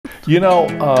You know,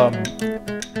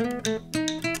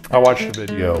 I watched a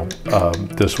video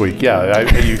this week. Yeah,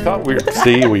 you thought we were,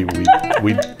 see, we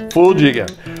fooled you again.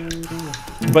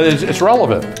 But it's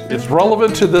relevant. It's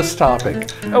relevant to this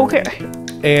topic. Okay.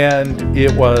 And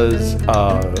it was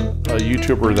a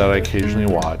YouTuber that I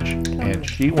occasionally watch. And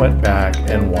she went back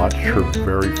and watched her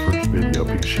very first video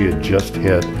because she had just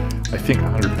hit, I think,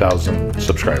 100,000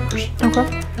 subscribers.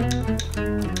 Okay.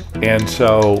 And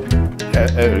so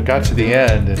it got to the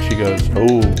end and she goes,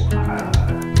 oh,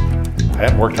 I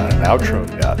haven't worked on an outro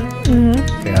yet.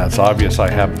 Mm-hmm. And it's obvious I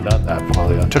haven't done that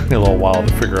probably. It took me a little while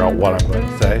to figure out what I'm going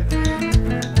to say.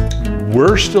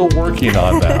 We're still working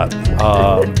on that.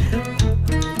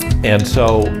 And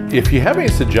so if you have any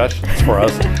suggestions for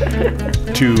us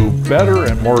to better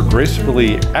and more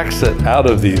gracefully exit out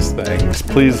of these things,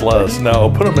 please let us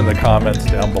know. Put them in the comments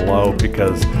down below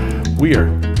because we are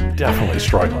definitely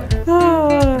struggling.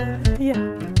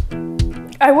 Yeah.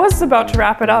 I was about to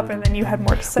wrap it up and then you had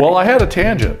more to say. Well, I had a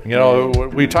tangent. You know,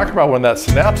 we talk about when that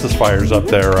synapses fires up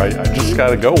there, I just got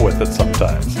to go with it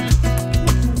sometimes.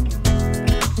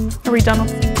 Are we done?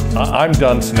 I'm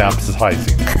done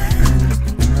synapsizing.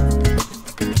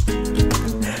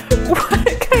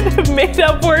 What kind of made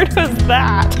up word was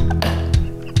that?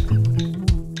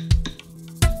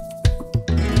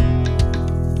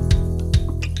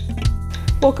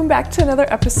 Welcome back to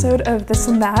another episode of This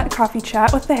and That Coffee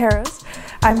Chat with the Harras.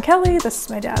 I'm Kelly, this is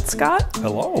my dad, Scott.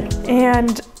 Hello.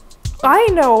 And I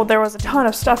know there was a ton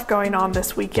of stuff going on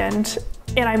this weekend,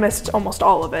 and I missed almost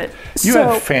all of it. You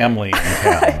had family in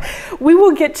town. We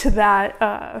will get to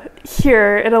that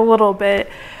here in a little bit.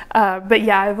 But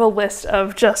yeah, I have a list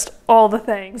of just all the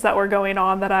things that were going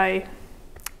on that I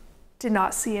did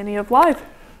not see any of live.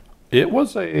 It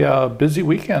was a busy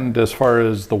weekend as far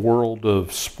as the world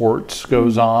of sports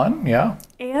goes on, yeah.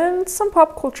 And some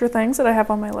pop culture things that I have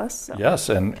on my list. So. Yes,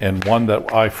 and one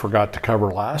that I forgot to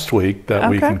cover last week that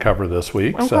we can cover this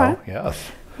week, so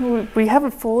yes. We have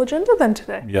a full agenda then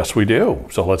today. Yes, we do,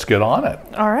 so let's get on it.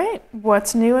 All right,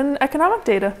 what's new in economic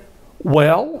data?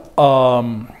 Well,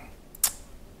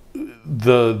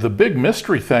 the big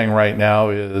mystery thing right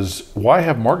now is why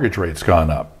have mortgage rates gone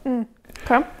up?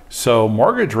 Okay. So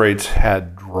mortgage rates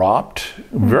had dropped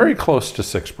very close to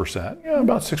 6%,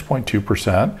 about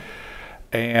 6.2%.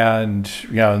 And,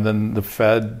 and then the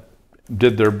Fed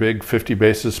did their big 50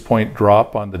 basis point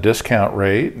drop on the discount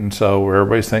rate. And so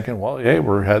everybody's thinking, well, hey,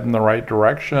 we're heading the right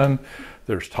direction.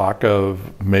 There's talk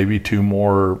of maybe two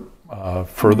more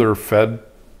further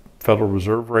Federal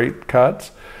Reserve rate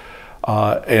cuts.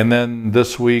 And then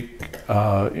this week,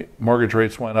 mortgage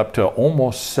rates went up to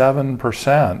almost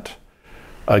 7%.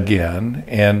 Again,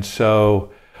 and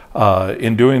so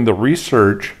in doing the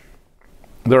research,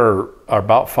 there are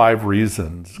about 5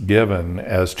 reasons given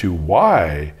as to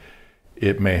why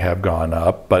it may have gone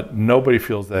up, but nobody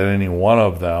feels that any one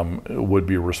of them would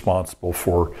be responsible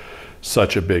for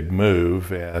such a big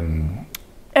move. And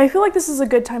I feel like this is a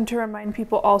good time to remind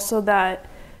people also that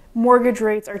mortgage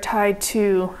rates are tied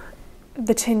to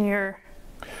the 10-year.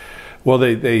 Well,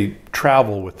 they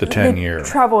travel with the 10-year.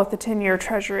 Travel with the 10-year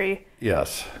Treasury.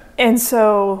 Yes. And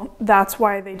so that's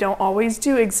why they don't always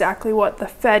do exactly what the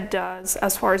Fed does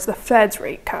as far as the Fed's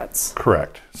rate cuts.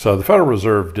 Correct. So the Federal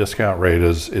Reserve discount rate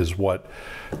is what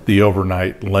the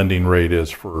overnight lending rate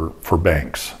is for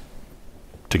banks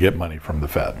to get money from the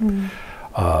Fed.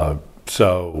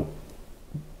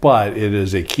 But it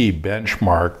is a key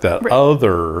benchmark that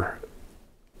other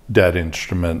debt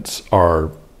instruments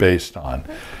are based on.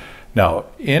 Now,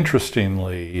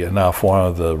 interestingly enough, one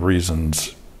of the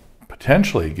reasons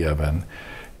potentially given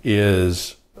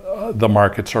is the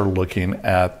markets are looking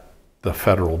at the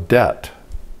federal debt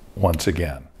once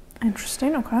again.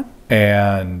 Interesting, okay.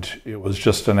 And it was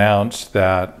just announced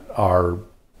that our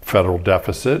federal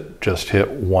deficit just hit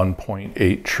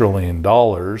 $1.8 trillion, and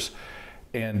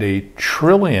 $1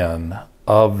 trillion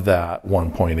of that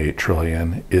 $1.8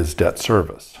 trillion is debt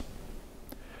service.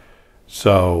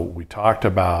 So we talked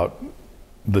about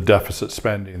the deficit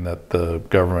spending that the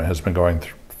government has been going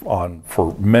on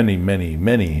for many, many,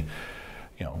 many,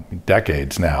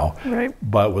 decades now, right.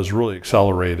 But was really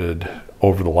accelerated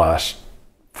over the last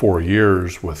 4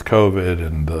 years with COVID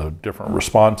and the different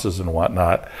responses and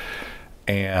whatnot.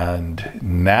 And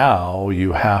now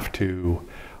you have to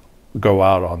go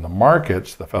out on the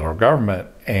markets, the federal government,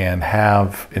 and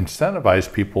have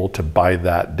incentivized people to buy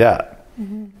that debt.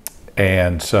 Mm-hmm.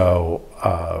 And so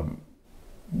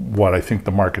what I think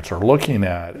the markets are looking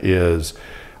at is,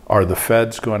 are the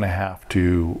Feds going to have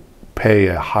to pay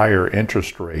a higher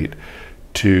interest rate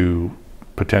to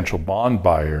potential bond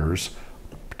buyers,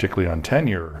 particularly on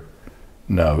 10-year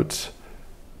notes,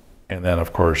 And then,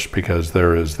 of course, because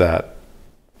there is that,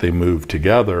 they move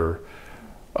together,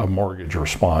 a mortgage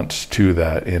response to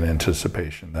that in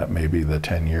anticipation that maybe the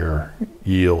 10-year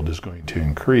yield is going to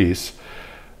increase.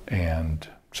 And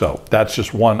so that's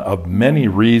just one of many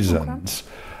reasons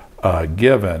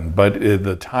given, but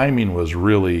the timing was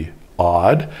really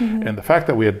odd. And the fact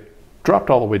that we had dropped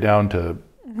all the way down to,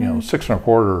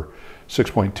 6.25,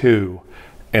 6.2,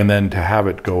 and then to have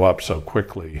it go up so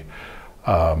quickly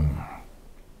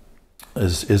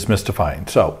is mystifying.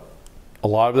 So a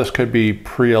lot of this could be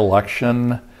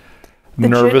pre-election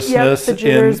nervousness the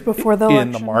jitters before the election.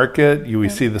 In the market. We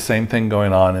see the same thing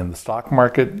going on in the stock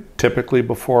market, typically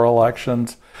before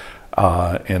elections.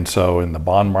 And so in the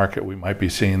bond market, we might be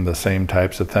seeing the same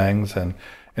types of things.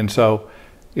 And so,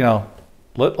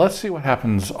 let's see what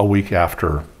happens a week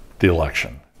after the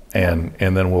election. And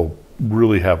then we'll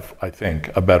really have, I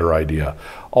think, a better idea.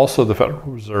 Also, the Federal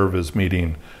Reserve is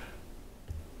meeting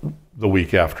the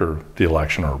week after the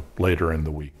election or later in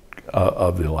the week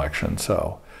of the election.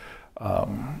 So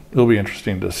it'll be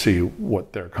interesting to see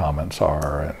what their comments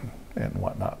are and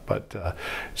whatnot. But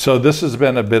so this has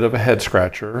been a bit of a head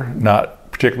scratcher,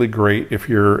 not particularly great if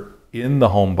you're in the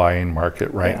home buying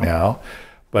market right now.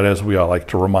 But as we all like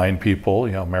to remind people,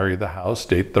 marry the house,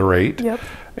 date the rate.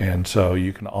 And so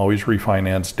you can always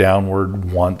refinance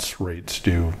downward once rates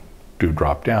do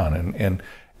drop down. And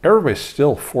everybody's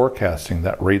still forecasting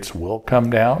that rates will come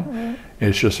down.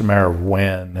 It's just a matter of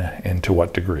when and to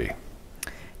what degree.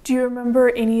 Do you remember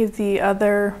any of the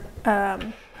other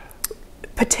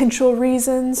potential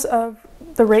reasons of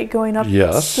the rate going up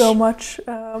so much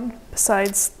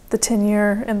besides the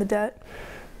 10-year and the debt?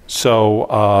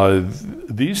 So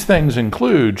these things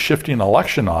include shifting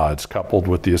election odds coupled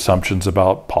with the assumptions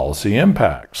about policy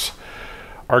impacts,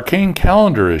 arcane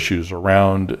calendar issues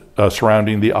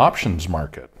surrounding the options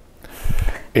market,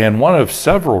 and one of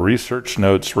several research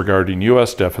notes regarding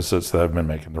U.S. deficits that have been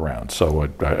making the rounds. So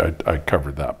I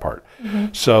covered that part.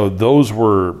 So those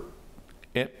were,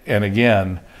 and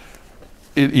again,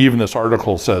 even this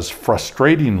article says,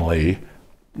 frustratingly,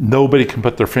 nobody can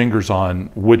put their fingers on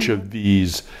which of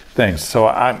these things. So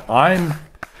I'm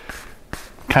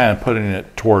kind of putting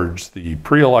it towards the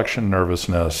pre-election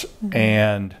nervousness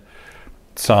and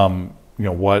some,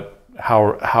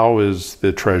 how is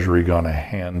the Treasury going to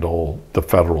handle the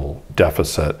federal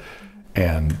deficit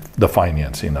and the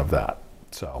financing of that?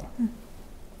 So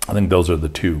I think those are the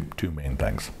two main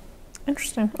things.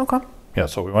 Interesting. Okay. Yeah.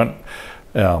 So we went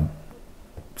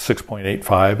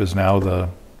 6.85 is now the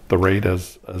rate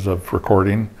as of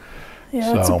recording.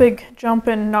 Yeah, it's a big jump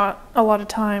in not a lot of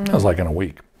time. It was like in a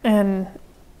week. And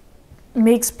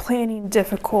makes planning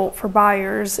difficult for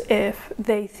buyers if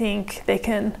they think they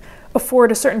can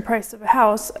afford a certain price of a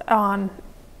house on,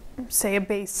 say, a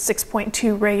base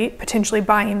 6.2 rate, potentially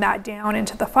buying that down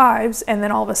into the 5s, and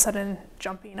then all of a sudden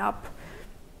jumping up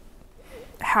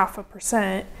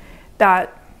 0.5%.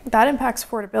 That impacts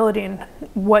affordability and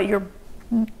what your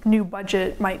new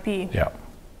budget might be. Yeah.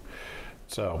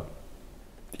 So,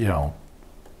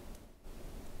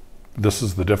 this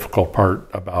is the difficult part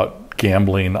about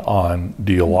gambling on,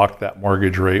 do you lock that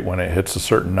mortgage rate when it hits a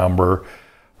certain number,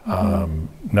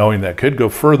 knowing that could go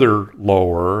further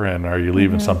lower, and are you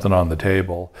leaving something on the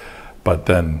table? But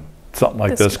then something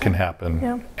like this can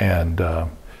happen. And,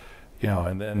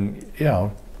 and then,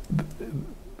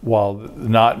 while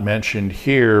not mentioned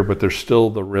here, but there's still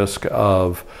the risk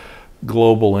of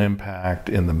global impact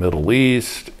in the Middle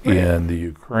East, in the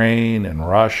Ukraine and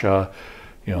Russia.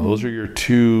 Those are your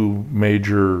two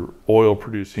major oil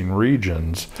producing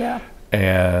regions.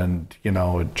 And,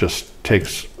 it just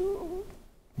takes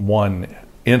one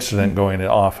incident going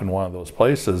off in one of those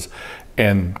places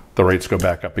and the rates go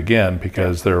back up again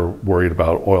because they're worried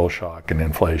about oil shock and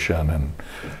inflation and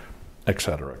et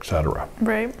cetera, et cetera.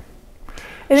 Right.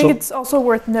 I think it's also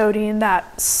worth noting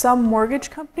that some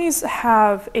mortgage companies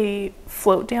have a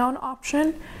float down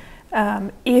option.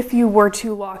 If you were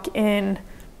to lock in,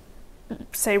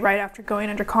 say, right after going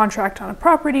under contract on a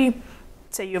property,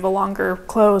 say you have a longer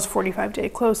close, 45-day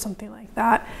close, something like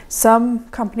that, some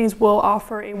companies will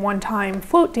offer a one-time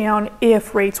float down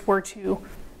if rates were to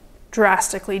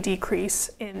drastically decrease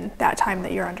in that time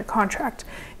that you're under contract.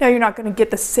 Now, you're not going to get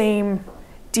the same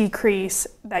decrease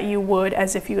that you would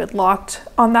as if you had locked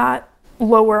on that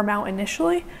lower amount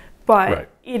initially, but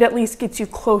it at least gets you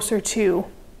closer to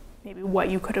maybe what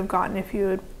you could have gotten if you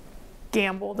had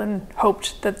gambled and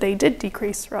hoped that they did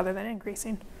decrease rather than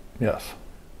increasing. Yes.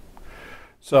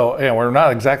 So, we're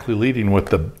not exactly leading with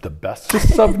the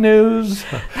bestest of news,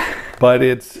 but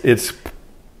it's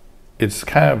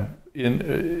kind of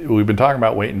we've been talking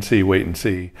about wait and see, wait and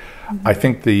see. I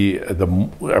think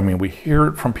I mean, we hear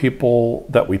it from people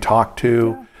that we talk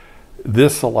to. Yeah.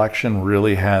 This election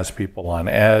really has people on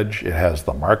edge. It has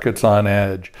the markets on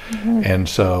edge. And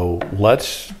so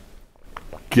let's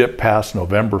get past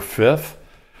November 5th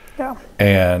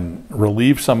and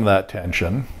relieve some of that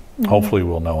tension. Hopefully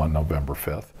we'll know on November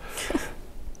 5th.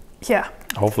 Yeah.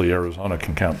 Hopefully Arizona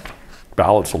can count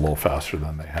ballots a little faster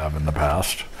than they have in the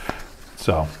past.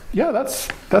 So yeah,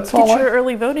 that's all. Get your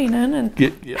early voting in and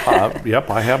yep,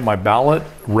 I have my ballot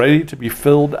ready to be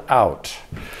filled out.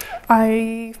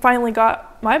 I finally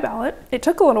got my ballot. It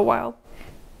took a little while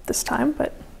this time,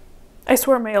 but I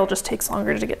swear mail just takes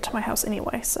longer to get to my house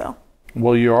anyway. So.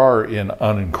 Well, you are in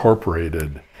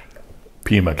unincorporated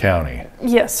Pima County.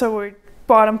 Yes, so we're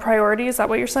bottom priority. Is that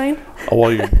what you're saying?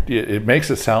 Well, it makes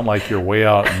it sound like you're way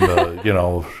out in the,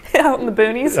 out in the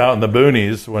boonies. Out in the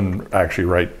boonies, when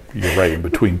actually, you're right in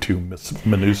between two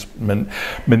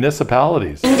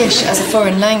municipalities. English as a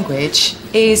foreign language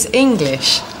is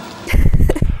English.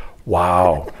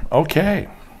 Wow. Okay.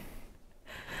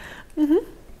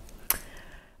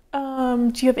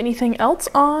 Do you have anything else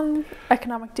on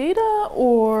economic data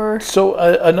or? So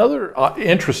another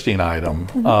interesting item,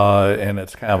 and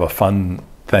it's kind of a fun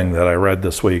thing that I read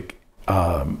this week.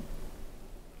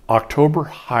 October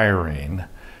hiring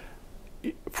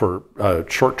for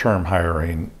short-term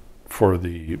hiring for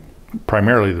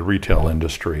primarily the retail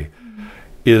industry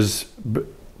is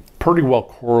pretty well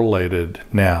correlated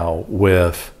now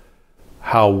with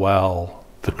how well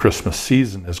the Christmas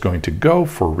season is going to go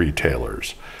for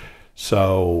retailers.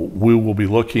 So we will be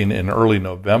looking in early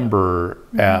November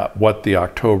at what the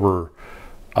October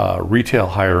retail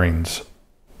hirings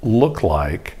look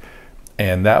like,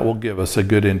 and that will give us a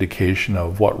good indication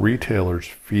of what retailers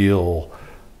feel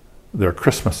their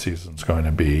Christmas season is going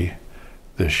to be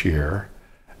this year.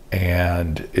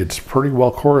 And it's pretty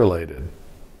well correlated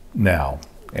now.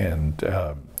 And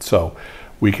so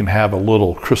we can have a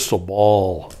little crystal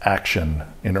ball action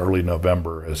in early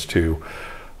November as to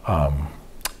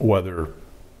whether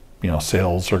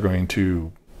sales are going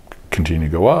to continue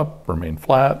to go up, remain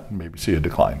flat, maybe see a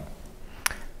decline.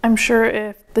 I'm sure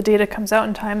if the data comes out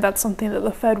in time, that's something that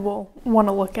the Fed will want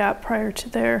to look at prior to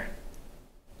their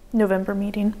November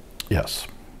meeting. Yes,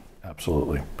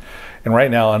 absolutely. And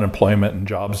right now, unemployment and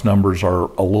jobs numbers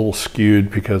are a little skewed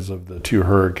because of the 2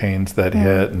 hurricanes that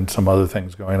hit and some other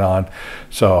things going on.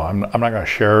 So I'm not going to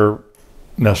share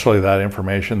necessarily that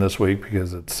information this week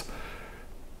because it's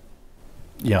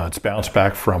bounced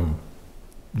back from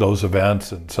those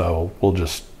events, and so we'll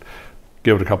just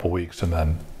give it a couple weeks and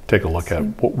then take a look at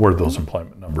where those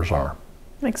employment numbers are.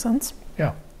 Makes sense.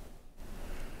 Yeah.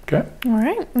 Okay. All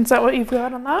right. Is that what you've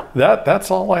got on that?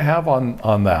 That's all I have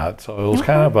on that. So it was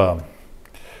kind of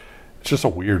it's just a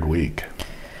weird week.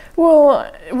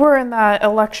 Well, we're in that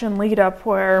election lead up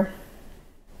where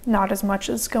not as much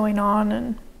is going on,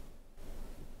 and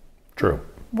true.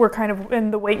 We're kind of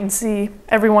in the wait and see.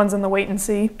 Everyone's in the wait and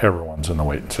see. Everyone's in the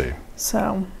wait and see.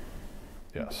 So,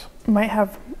 yes. Might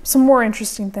have some more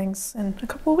interesting things in a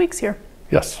couple of weeks here.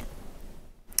 Yes.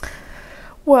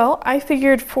 Well, I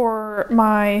figured for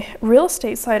my real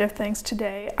estate side of things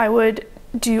today, I would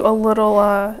do a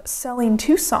little selling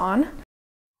Tucson.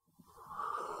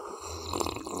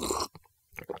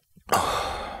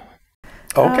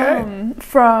 Okay.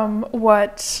 From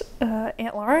what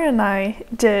Aunt Laura and I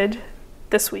did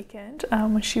this weekend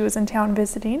when she was in town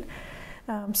visiting.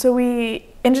 So we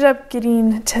ended up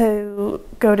getting to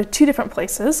go to 2 different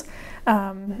places.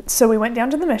 So we went down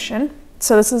to the Mission.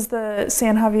 So this is the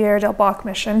San Javier del Bac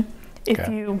Mission. If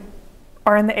you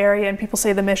are in the area and people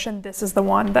say the Mission, this is the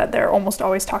one that they're almost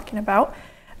always talking about.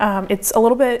 It's a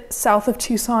little bit south of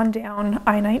Tucson down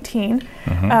I-19.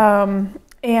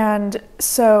 And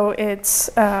so it's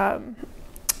a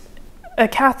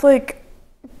Catholic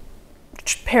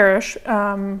parish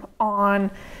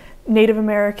on Native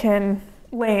American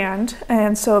land,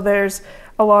 and so there's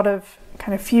a lot of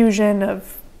kind of fusion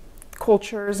of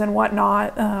cultures and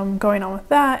whatnot going on with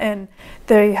that, and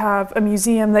they have a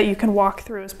museum that you can walk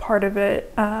through as part of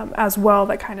it as well,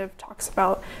 that kind of talks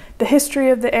about the history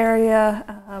of the area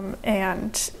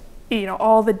and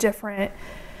all the different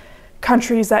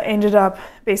countries that ended up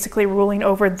basically ruling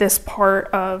over this part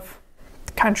of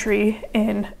the country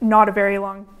in not a very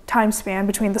long time span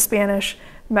between the Spanish,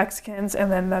 Mexicans,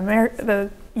 and then the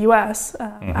U.S.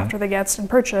 After the Gadsden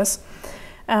Purchase.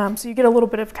 So you get a little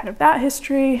bit of kind of that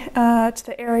history to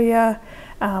the area,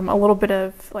 a little bit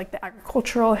of like the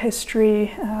agricultural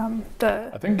history.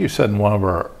 I think you said in one of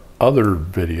our other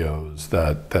videos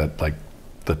that like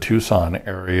the Tucson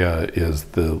area is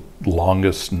the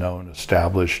longest known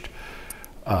established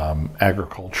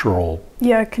agricultural.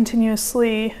 Yeah,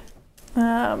 continuously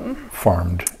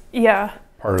farmed. Yeah.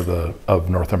 Part of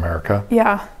North America.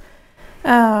 Yeah.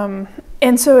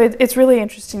 And so it's really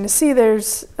interesting to see.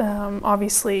 There's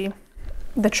obviously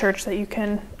the church that you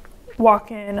can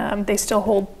walk in. They still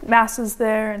hold masses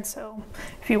there, and so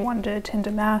if you wanted to attend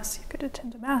a mass, you could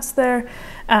attend a mass there.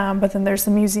 But then there's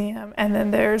the museum, and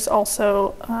then there's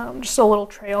also just a little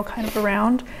trail kind of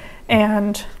around.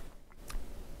 And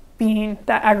being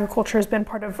that agriculture has been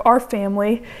part of our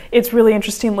family, it's really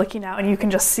interesting looking out, and you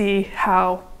can just see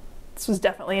how this was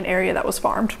definitely an area that was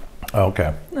farmed.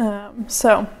 Okay.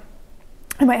 So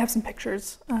I might have some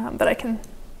pictures that I can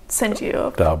send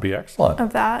you. That would be excellent.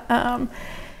 Of that.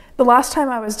 The last time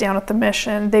I was down at the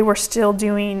mission, they were still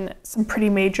doing some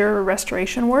pretty major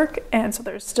restoration work, and so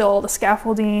there's still the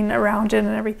scaffolding around it and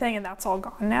everything, and that's all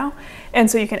gone now.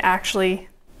 And so you can actually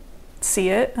see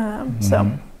it.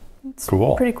 So it's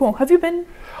cool. Pretty cool. Have you been?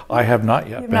 I have not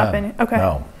yet. You've not been? Okay.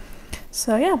 No.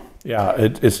 So yeah. Yeah,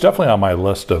 it's definitely on my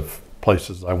list of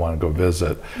places I want to go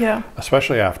visit. Yeah.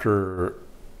 Especially after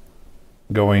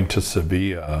going to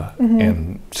Sevilla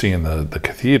and seeing the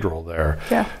cathedral there.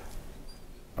 Yeah.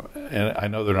 And I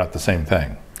know they're not the same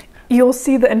thing. You'll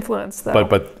see the influence, though.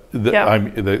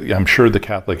 I'm sure the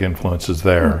Catholic influence is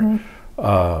there.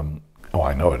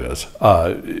 I know it is.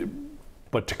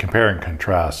 But to compare and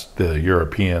contrast the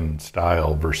European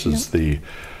style versus the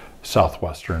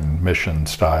Southwestern mission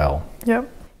style. Yep.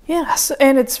 Yes,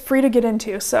 and it's free to get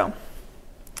into. So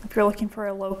if you're looking for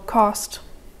a low-cost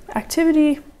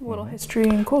activity, a little history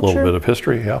and culture. A little bit of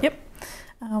history, yeah. Yep.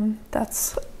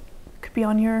 That's could be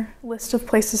on your list of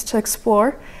places to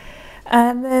explore.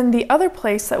 And then the other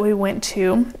place that we went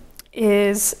to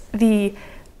is the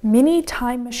Mini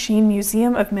Time Machine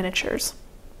Museum of Miniatures.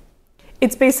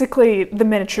 It's basically the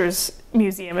Miniatures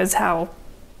Museum is how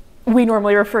we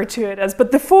normally refer to it as,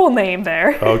 but the full name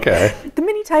there. Okay. The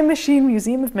Mini Time Machine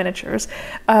Museum of Miniatures.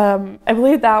 I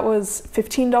believe that was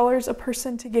 $15 a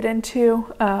person to get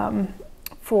into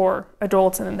for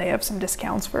adults, and then they have some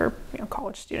discounts for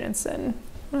college students and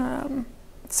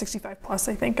 65 plus,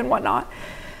 I think, and whatnot.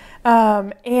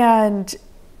 And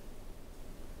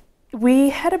we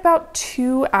had about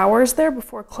 2 hours there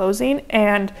before closing,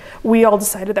 and we all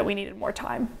decided that we needed more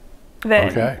time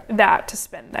than that to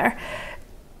spend there.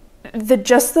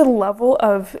 Just the level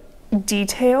of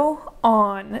detail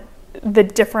on the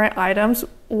different items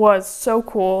was so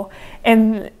cool.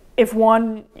 And if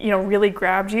one, really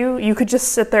grabbed you, you could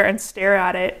just sit there and stare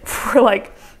at it for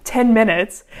like 10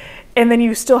 minutes. And then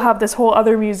you still have this whole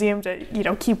other museum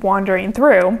to, keep wandering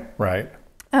through. Right.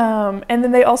 And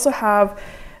then they also have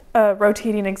a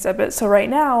rotating exhibit. So right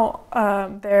now,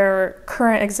 their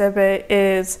current exhibit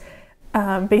is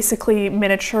basically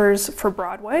miniatures for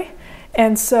Broadway.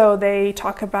 And so they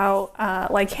talk about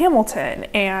like Hamilton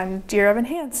and Dear Evan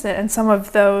Hansen and some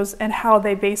of those, and how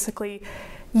they basically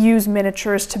use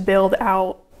miniatures to build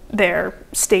out their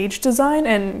stage design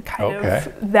and kind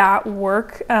of that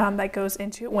work that goes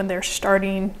into it when they're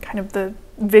starting kind of the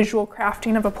visual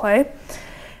crafting of a play.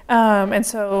 And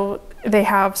so they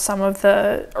have some of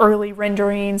the early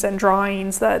renderings and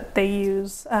drawings that they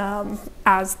use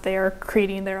as they're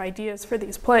creating their ideas for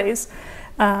these plays.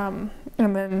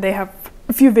 And then they have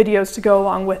a few videos to go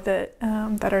along with it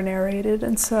that are narrated.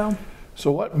 And so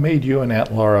what made you and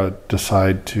Aunt Laura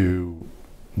decide to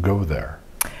go there?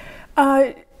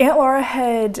 Aunt Laura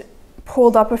had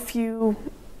pulled up a few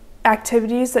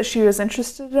activities that she was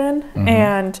interested in,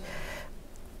 and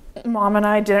Mom and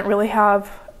I didn't really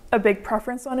have a big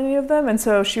preference on any of them, and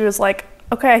so she was like,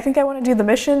 okay, I think I want to do the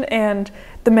mission and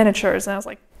the miniatures, and I was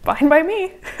like, fine by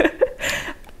me.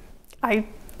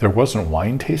 There wasn't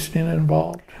wine tasting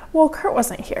involved? Well, Kurt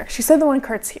wasn't here. She said the one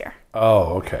Kurt's here.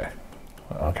 Oh, okay.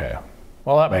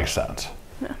 Well, that makes sense.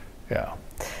 Yeah.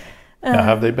 Now,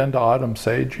 have they been to Autumn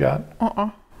Sage yet?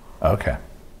 Okay.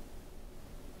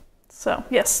 So,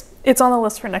 yes, it's on the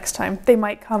list for next time. They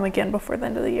might come again before the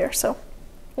end of the year, so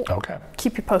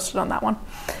keep you posted on that one.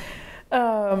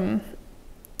 And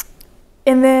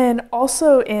then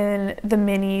also in the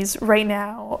minis right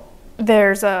now,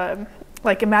 there's a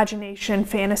like imagination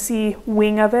fantasy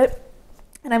wing of it.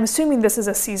 And I'm assuming this is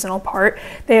a seasonal part.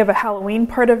 They have a Halloween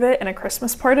part of it and a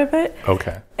Christmas part of it.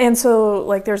 Okay. And so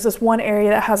like there's this one area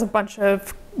that has a bunch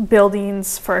of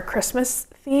buildings for a Christmas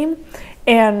theme.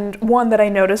 And one that I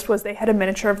noticed was they had a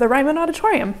miniature of the Ryman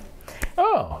Auditorium.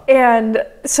 Oh. And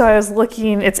so I was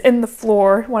looking, it's in the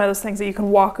floor, one of those things that you can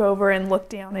walk over and look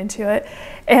down into it.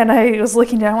 And I was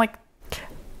looking down like,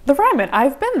 the Ryman,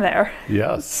 I've been there.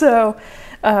 Yes. So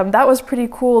that was pretty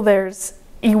cool. There's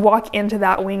you walk into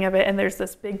that wing of it, and there's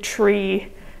this big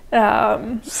tree.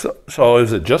 So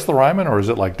is it just the Ryman, or is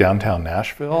it like downtown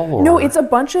Nashville? Or? No, it's a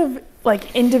bunch of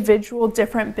like individual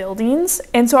different buildings.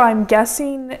 And so I'm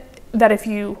guessing that if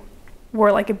you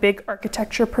were like a big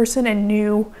architecture person and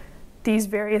knew these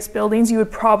various buildings, you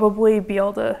would probably be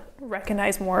able to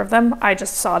recognize more of them. I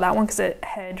just saw that one because it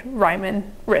had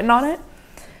Ryman written on it.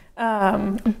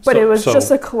 But it was just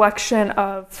a collection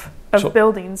of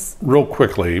buildings. Real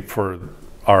quickly for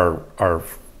our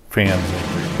fans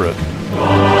in Britain.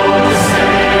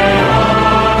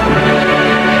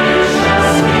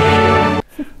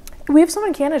 We have some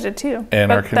in Canada too.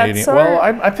 And our Canadian,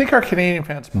 I think our Canadian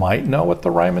fans might know what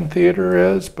the Ryman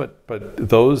Theater is, but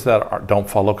those that don't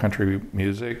follow country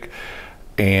music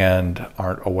and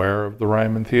aren't aware of the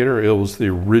Ryman Theater, it was the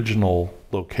original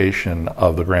location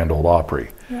of the Grand Ole Opry.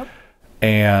 Yep.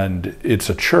 And it's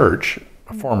a church,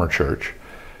 a former church,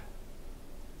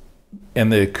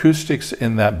 and the acoustics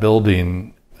in that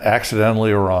building,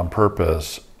 accidentally or on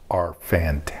purpose, are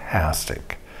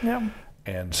fantastic. Yeah.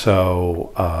 And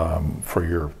so for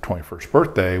your 21st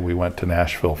birthday, we went to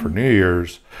Nashville for New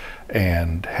Year's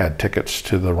and had tickets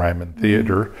to the Ryman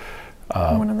Theater.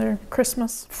 One of their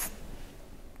Christmas.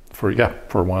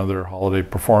 For one of their holiday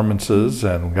performances,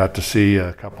 and got to see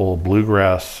a couple of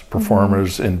bluegrass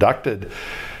performers inducted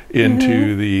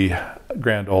into the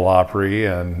Grand Ole Opry,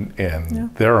 and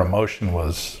their emotion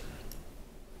was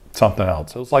something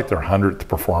else. It was like their 100th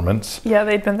performance. Yeah,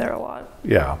 they'd been there a lot.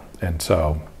 Yeah, and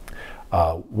so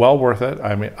well worth it.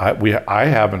 I mean, I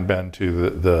haven't been to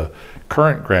the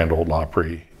current Grand Ole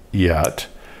Opry yet.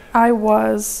 I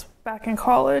was back in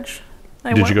college.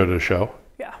 Did you go to the show?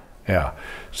 Yeah. Yeah.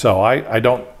 So I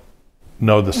don't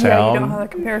know the sound. Yeah, you don't have the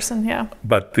comparison, yeah.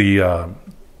 But the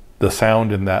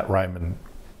sound in that Ryman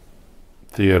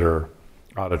Theater,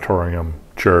 auditorium,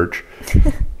 church.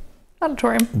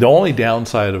 Auditorium. The only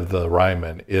downside of the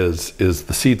Ryman is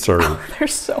the seats are... They're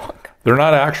so uncomfortable. They're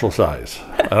not actual size.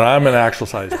 And I'm an actual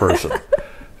size person.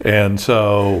 And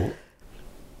so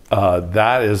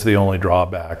that is the only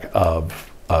drawback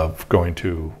of going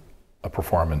to a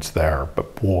performance there.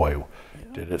 But boy,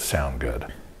 did it sound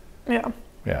good. Yeah.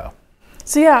 Yeah.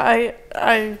 So yeah,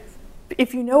 I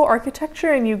if you know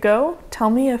architecture and you go, tell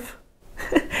me if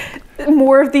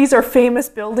more of these are famous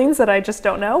buildings that I just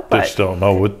don't know. But just don't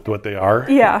know what they are?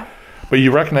 Yeah. But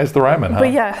you recognize the Ryman, huh?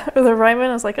 But yeah, the Ryman,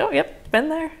 I was like, oh, yep, been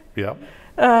there. Yep.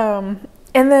 And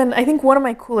then I think one of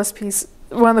the coolest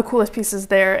pieces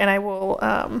there, and I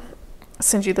will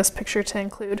send you this picture to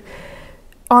include,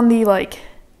 on the like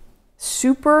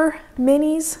super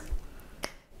minis,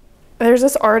 there's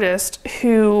this artist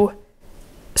who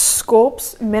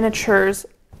sculpts miniatures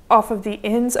off of the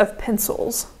ends of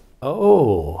pencils.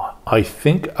 Oh, I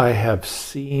think I have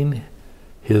seen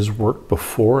his work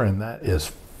before, and that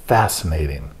is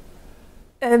fascinating.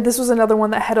 And this was another one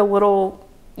that had a little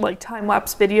like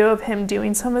time-lapse video of him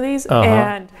doing some of these,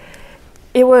 and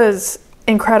it was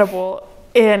incredible.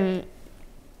 And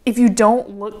if you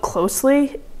don't look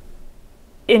closely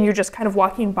and you're just kind of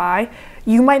walking by,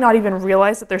 you might not even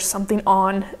realize that there's something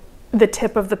on the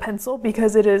tip of the pencil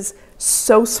because it is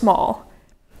so small.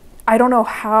 I don't know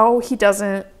how he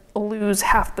doesn't lose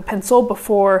half the pencil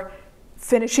before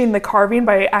finishing the carving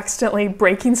by accidentally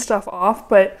breaking stuff off,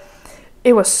 but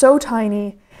it was so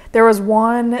tiny. There was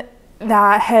one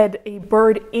that had a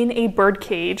bird in a bird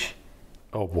cage.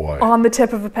 Oh boy. On the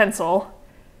tip of a pencil.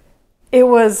 It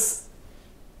was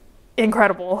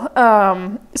incredible.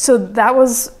 So that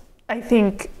was, I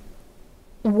think,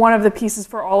 one of the pieces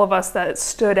for all of us that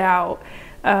stood out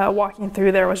walking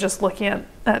through there, was just looking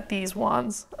at these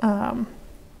ones.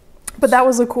 But that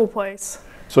was a cool place.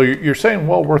 So you're saying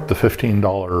well worth the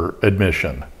 $15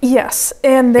 admission. Yes.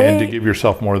 And to give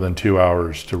yourself more than 2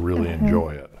 hours to really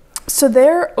enjoy it. So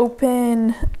they're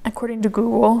open, according to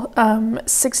Google,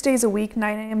 6 days a week,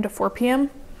 9 a.m. to 4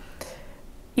 p.m.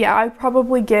 Yeah, I'd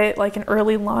probably get like an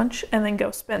early lunch and then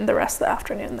go spend the rest of the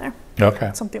afternoon there.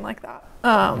 Okay. Something like that.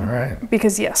 All right.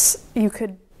 Because yes, you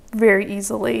could very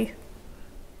easily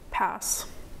pass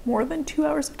more than 2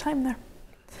 hours of time there.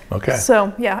 Okay.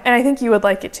 So yeah, and I think you would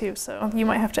like it too. So you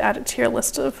might have to add it to your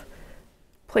list of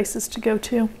places to go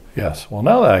to. Yes. Well,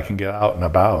 now that I can get out and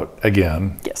about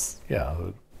again. Yes. Yeah, it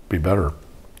would be better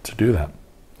to do that.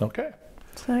 Okay.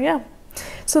 So yeah.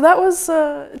 So that was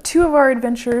 2 of our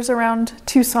adventures around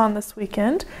Tucson this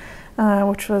weekend,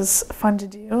 which was fun to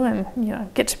do,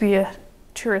 and get to be a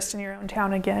tourist in your own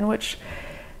town again, which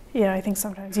I think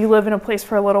sometimes you live in a place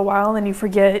for a little while and then you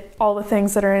forget all the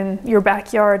things that are in your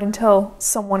backyard until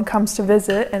someone comes to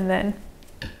visit and then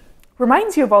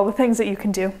reminds you of all the things that you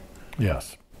can do.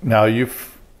 Yes. Now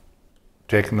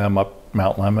taken them up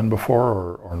Mount Lemmon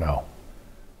before, or no?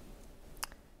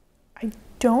 I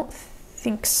don't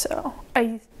think so.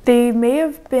 They may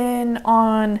have been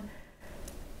on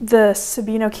the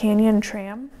Sabino Canyon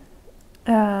tram,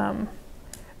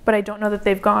 but I don't know that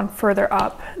they've gone further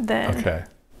up than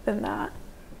that.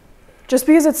 Just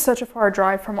because it's such a far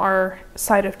drive from our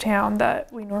side of town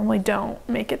that we normally don't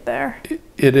make it there.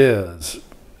 It is.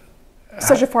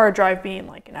 Such a far drive being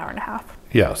like an hour and a half.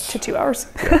 Yes. To 2 hours.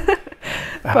 Yeah.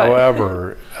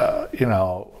 However, you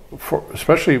know,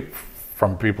 especially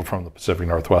from people from the Pacific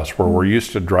Northwest, where we're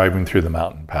used to driving through the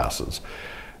mountain passes.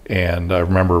 And I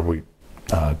remember we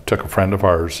took a friend of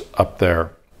ours up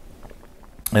there,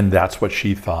 and that's what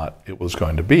she thought it was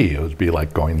going to be. It would be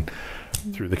like going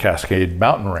through the Cascade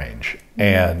Mountain Range.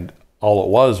 And all it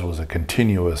was a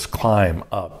continuous climb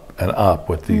up and up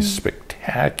with these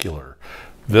spectacular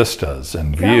vistas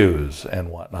and views and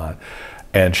whatnot.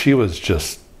 And she was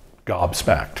just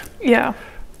gobsmacked. Yeah.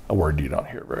 A word you don't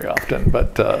hear very often,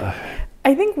 but...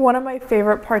 I think one of my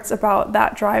favorite parts about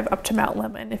that drive up to Mount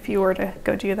Lemmon, if you were to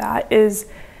go do that, is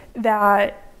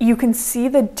that you can see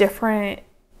the different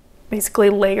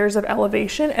basically layers of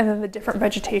elevation and then the different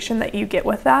vegetation that you get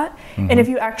with that. And if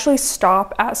you actually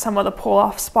stop at some of the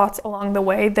pull-off spots along the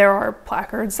way, there are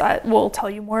placards that will tell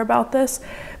you more about this.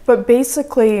 But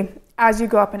basically, as you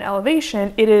go up in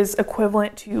elevation, it is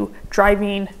equivalent to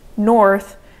driving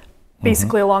north,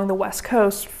 basically along the west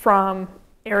coast from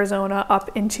Arizona up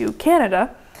into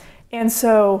Canada. And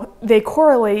so they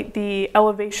correlate the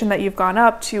elevation that you've gone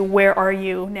up to where are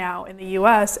you now in the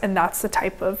US, and that's the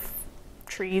type of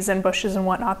trees and bushes and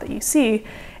whatnot that you see.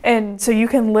 And so you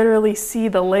can literally see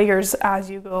the layers as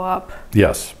you go up.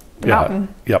 Yes. The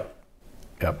mountain. Yep.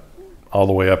 All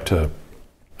the way up to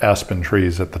aspen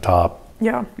trees at the top.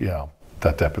 Yeah. You know,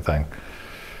 that type of thing.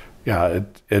 Yeah,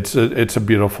 it's a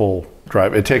beautiful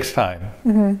drive. It takes time,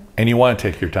 and you want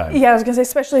to take your time. Yeah, I was gonna say,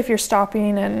 especially if you're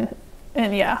stopping and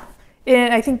yeah.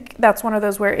 And I think that's one of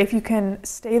those where if you can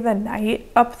stay the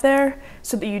night up there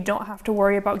so that you don't have to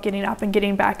worry about getting up and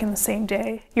getting back in the same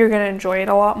day, you're going to enjoy it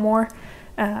a lot more.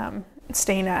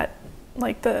 Staying at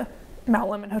like the Mount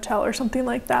Lemmon Hotel or something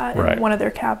like that, in one of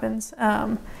their cabins.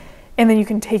 And then you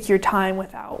can take your time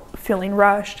without feeling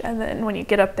rushed. And then when you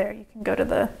get up there, you can go to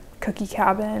the cookie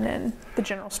cabin and the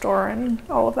general store and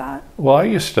all of that. Well, I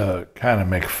used to kind of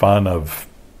make fun of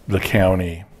the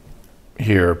county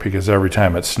here because every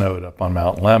time it snowed up on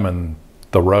Mount Lemmon,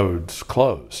 the roads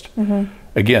closed.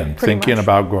 Again, thinking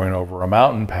about going over a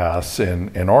mountain pass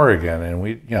in Oregon, and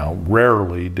we, you know,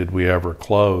 rarely did we ever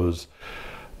close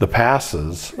the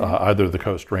passes, either the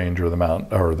Coast Range or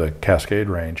the Cascade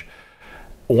Range.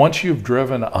 Once you've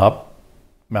driven up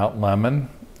Mount Lemmon,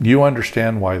 you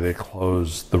understand why they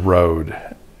close the road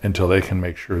until they can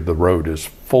make sure the road is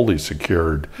fully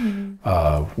secured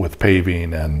with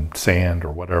paving and sand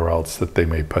or whatever else that they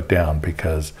may put down,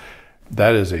 because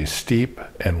that is a steep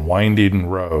and winding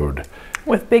road.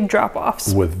 With big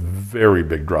drop-offs. With very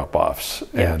big drop-offs.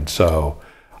 Yeah. And so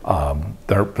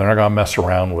they're not going to mess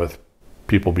around with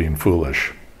people being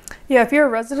foolish. Yeah, if you're a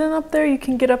resident up there, you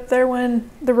can get up there when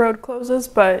the road closes,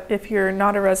 but if you're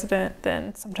not a resident,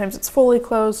 then sometimes it's fully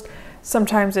closed,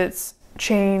 sometimes it's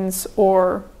chains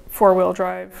or four-wheel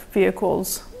drive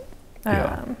vehicles, you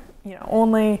know,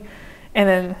 only, and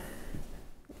then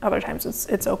other times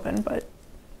it's open. But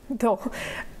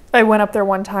I went up there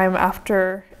one time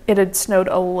after it had snowed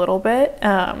a little bit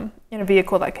in a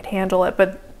vehicle that could handle it,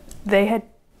 but they had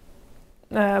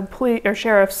police or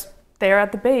sheriffs there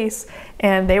at the base,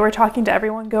 and they were talking to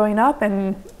everyone going up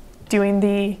and doing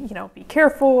the, you know, be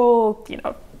careful, you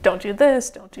know, don't do this,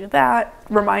 don't do that,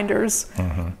 reminders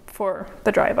for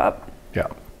the drive up. Yeah.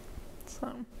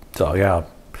 So yeah.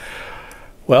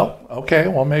 Well, okay.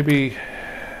 Well, maybe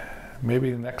the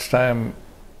next time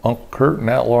Uncle Kurt and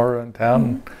Aunt Laura are in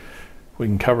town, we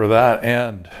can cover that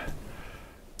and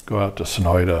go out to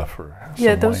Sonoyta for some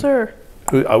Yeah, those are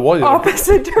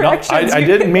opposite directions. No, I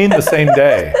didn't mean the same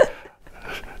day.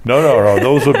 No.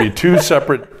 Those would be two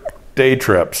separate day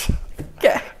trips.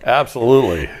 Yeah.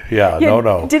 Absolutely. Yeah,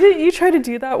 no. Didn't you try to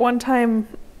do that one time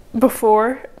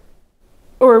before?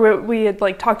 Or we had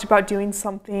like talked about doing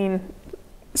something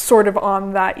sort of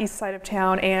on that east side of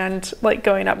town and like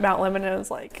going up Mount Lemmon, and it was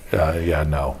like...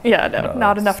 no. Yeah, no,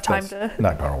 not enough time to...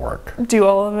 Not going to work. Do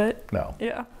all of it. No.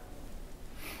 Yeah.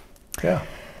 Yeah.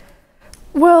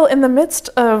 Well, in the midst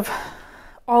of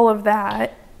all of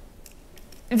that,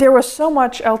 there was so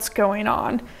much else going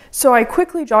on. So I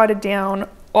quickly jotted down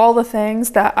all the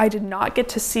things that I did not get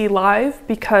to see live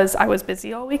because I was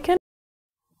busy all weekend.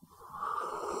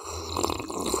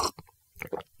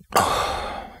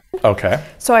 Okay.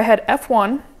 So I had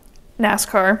F1,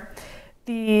 NASCAR.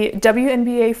 The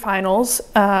WNBA finals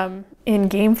in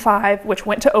Game 5, which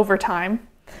went to overtime.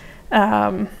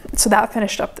 So that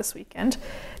finished up this weekend.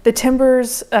 The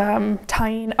Timbers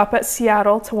tying up at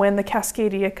Seattle to win the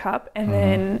Cascadia Cup and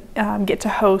then get to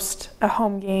host a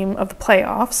home game of the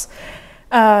playoffs.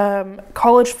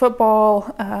 College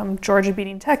football, Georgia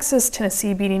beating Texas,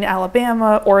 Tennessee beating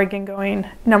Alabama, Oregon going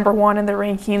 #1 in the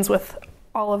rankings with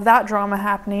all of that drama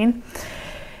happening.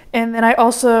 And then I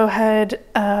also had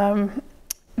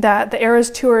that the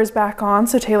Eras Tour is back on,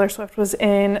 so Taylor Swift was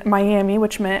in Miami,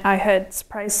 which meant I had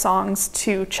surprise songs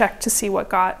to check to see what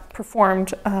got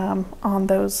performed on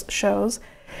those shows.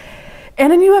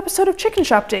 And a new episode of Chicken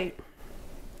Shop Date.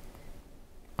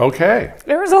 Okay.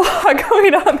 There was a lot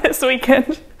going on this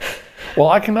weekend. Well,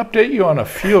 I can update you on a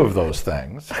few of those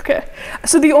things. Okay.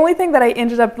 So the only thing that I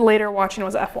ended up later watching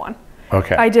was F1.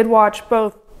 Okay. I did watch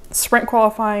both sprint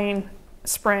qualifying,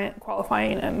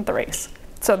 and the race.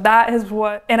 So that is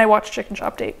what, and I watched Chicken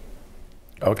Shop Date.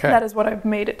 Okay. That is what I've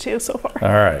made it to so far. All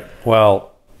right.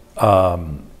 Well,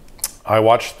 I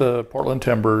watched the Portland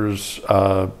Timbers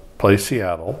play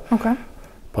Seattle. Okay.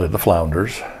 Play the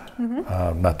Flounders.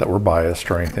 Not that we're biased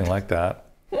or anything like that.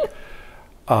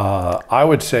 I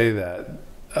would say that,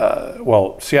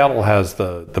 well, Seattle has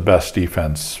the best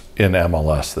defense in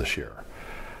MLS this year.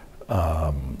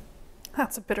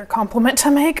 That's a bitter compliment to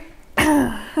make.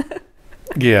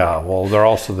 Yeah, well, they're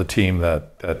also the team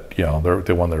that you know,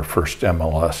 they won their first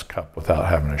MLS Cup without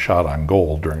having a shot on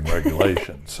goal during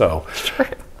regulation. So,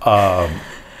 so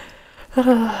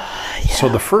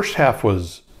the first half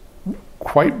was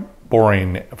quite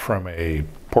boring from a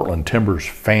Portland Timbers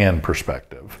fan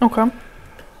perspective. Okay.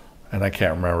 And I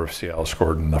can't remember if Seattle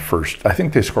scored in the first. I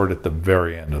think they scored at the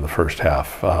very end of the first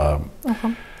half.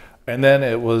 Okay. And then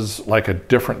it was like a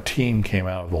different team came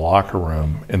out of the locker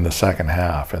room in the second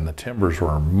half, and the Timbers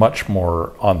were much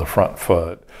more on the front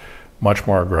foot, much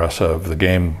more aggressive. The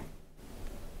game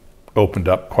opened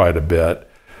up quite a bit.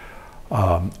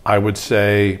 I would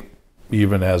say,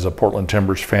 even as a Portland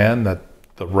Timbers fan, that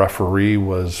the referee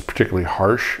was particularly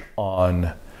harsh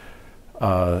on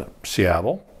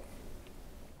Seattle.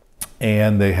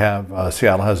 And they have,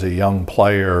 Seattle has a young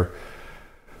player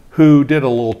who did a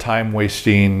little time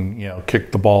wasting, you know,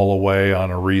 kicked the ball away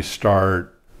on a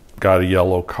restart, got a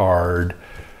yellow card,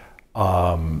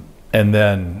 and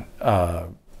then,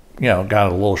 you know, got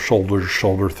a little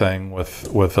shoulder thing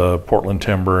with a Portland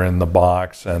Timber in the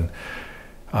box, and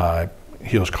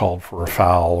he was called for a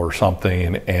foul or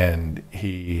something, and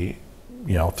he,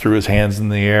 you know, threw his hands in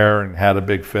the air and had a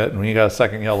big fit, and when he got a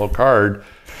second yellow card.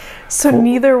 So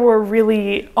neither were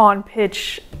really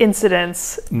on-pitch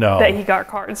incidents No. that he got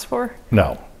cards for?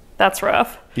 No. That's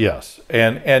rough. Yes.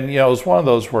 And you know, it's one of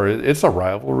those where it's a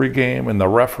rivalry game, and the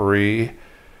referee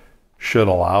should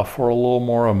allow for a little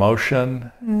more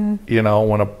emotion, you know,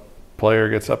 when a player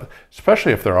gets up,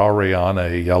 especially if they're already on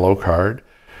a yellow card.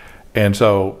 And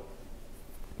so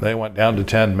they went down to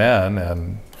 10 men,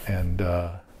 and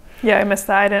yeah, I missed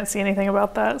that. I didn't see anything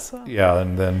about that. So. Yeah,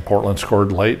 and then Portland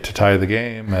scored late to tie the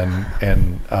game,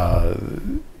 and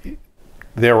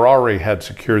they were already had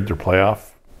secured their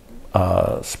playoff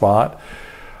spot.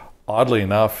 Oddly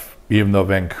enough, even though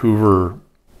Vancouver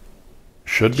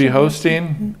should be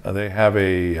hosting, they have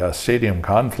a stadium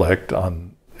conflict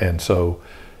on, and so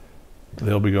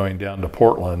they'll be going down to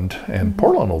Portland, and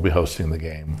Portland will be hosting the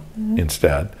game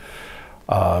instead.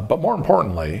 But more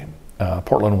importantly,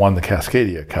 Portland won the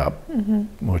Cascadia Cup,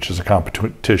 which is a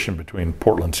competition between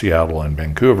Portland, Seattle, and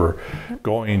Vancouver,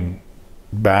 going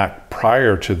back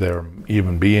prior to them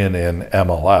even being in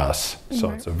MLS. So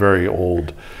it's a very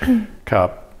old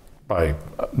cup by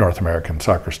North American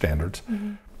soccer standards.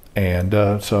 And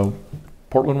so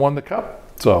Portland won the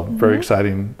cup. So very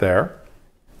exciting there.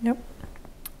 Yep.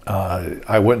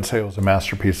 I wouldn't say it was a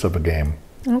masterpiece of a game,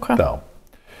 though.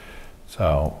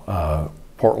 So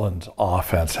Portland's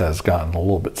offense has gotten a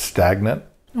little bit stagnant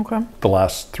the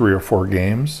last 3 or 4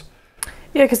 games.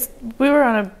 Yeah, because we were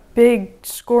on a big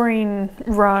scoring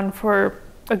run for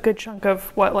a good chunk of,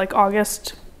 what, like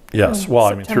August? Yes, well,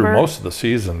 September. I mean, through most of the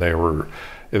season,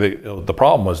 the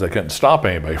problem was they couldn't stop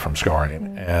anybody from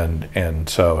scoring. And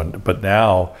so, but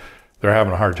now they're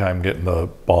having a hard time getting the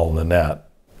ball in the net.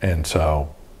 And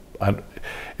so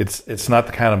it's not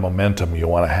the kind of momentum you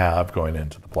want to have going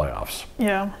into the playoffs.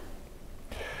 Yeah.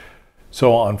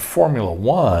 So on Formula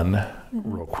One,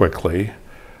 real quickly,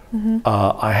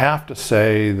 I have to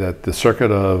say that the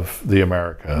Circuit of the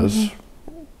Americas,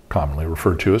 commonly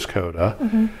referred to as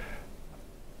COTA,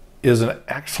 is an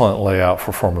excellent layout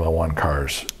for Formula One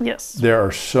cars. Yes. There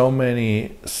are so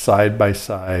many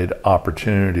side-by-side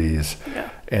opportunities,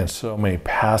 and so many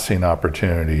passing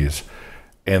opportunities,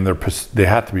 and they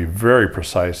have to be very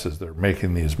precise as they're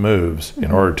making these moves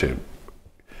in order to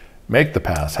make the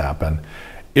pass happen.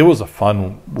 It was a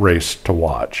fun race to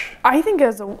watch. I think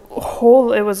as a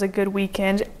whole, it was a good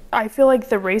weekend. I feel like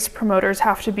the race promoters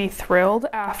have to be thrilled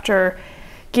after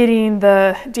getting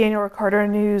the Daniel Ricciardo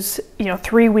news,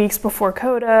 3 weeks before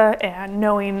COTA, and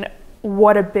knowing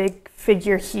what a big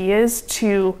figure he is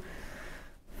to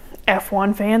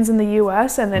F1 fans in the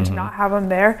US, and then to not have him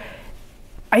there.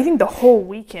 I think the whole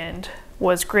weekend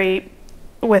was great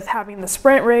with having the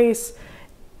sprint race.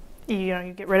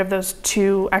 You get rid of those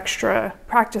 2 extra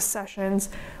practice sessions,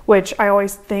 which I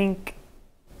always think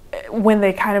when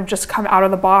they kind of just come out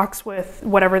of the box with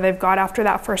whatever they've got after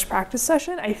that first practice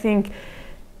session, I think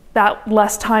that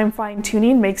less time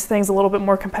fine-tuning makes things a little bit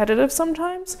more competitive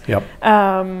sometimes. Yep.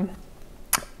 And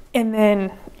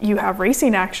then you have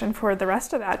racing action for the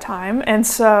rest of that time, and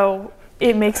so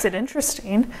it makes it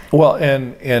interesting. Well,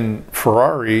 and in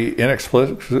Ferrari, English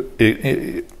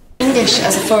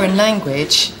as a foreign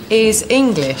language is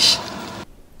English.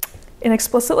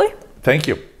 Inexplicitly? Thank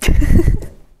you.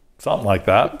 Something like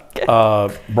that.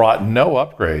 Brought no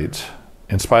upgrades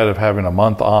in spite of having a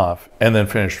month off, and then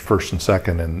finished first and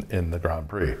second in the Grand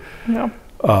Prix. No.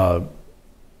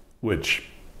 Which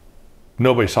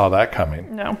nobody saw that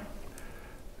coming. No.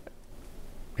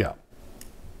 Yeah.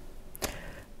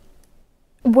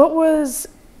 What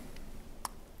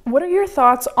are your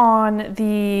thoughts on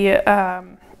the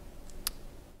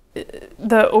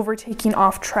overtaking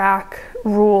off track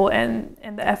rule and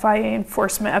the FIA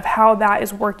enforcement of how that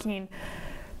is working,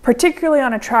 particularly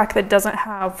on a track that doesn't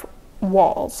have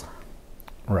walls?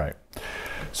 Right.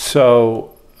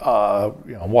 So,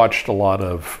 watched a lot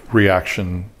of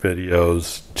reaction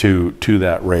videos to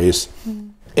that race,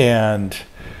 and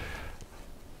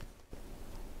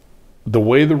the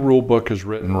way the rule book is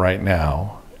written right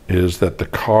now is that the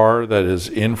car that is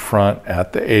in front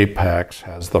at the apex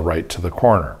has the right to the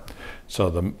corner. So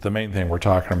the main thing we're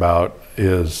talking about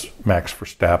is Max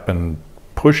Verstappen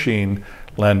pushing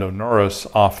Lando Norris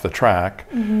off the track.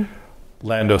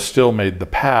 Lando still made the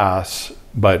pass,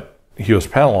 but he was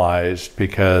penalized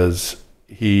because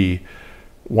he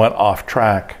went off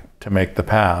track to make the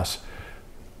pass.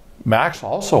 Max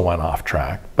also went off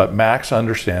track, but Max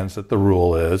understands that the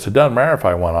rule is, it doesn't matter if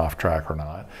I went off track or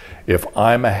not. If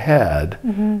I'm ahead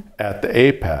at the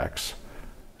apex,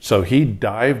 so he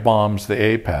dive bombs the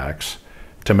apex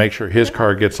to make sure his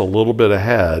car gets a little bit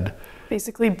ahead.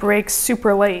 Basically brakes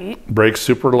super late.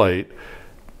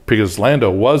 Because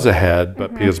Lando was ahead,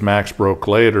 but because Max broke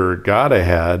later, got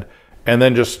ahead, and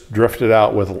then just drifted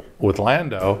out with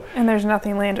Lando. And there's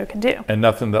nothing Lando can do. And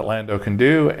nothing that Lando can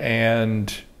do,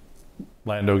 and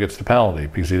Lando gets the penalty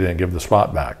because he didn't give the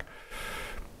spot back.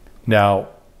 Now,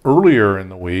 earlier in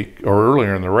the week, or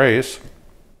earlier in the race,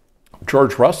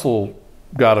 George Russell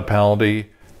got a penalty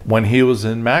when he was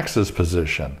in Max's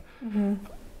position.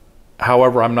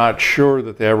 However, I'm not sure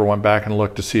that they ever went back and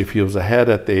looked to see if he was ahead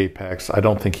at the apex. I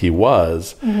don't think he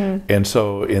was. And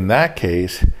so in that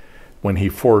case, when he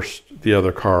forced the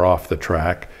other car off the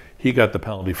track, he got the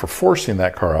penalty for forcing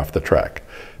that car off the track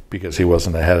because he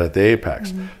wasn't ahead at the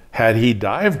apex. Had he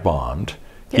dive bombed,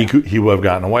 he would have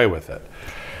gotten away with it.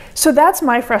 So that's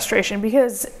my frustration,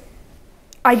 because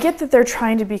I get that they're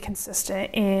trying to be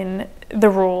consistent in the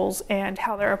rules and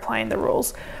how they're applying the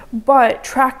rules, but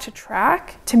track to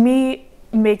track, to me,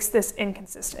 makes this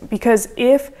inconsistent, because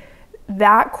if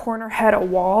that corner had a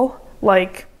wall,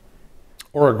 like...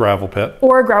 Or a gravel pit.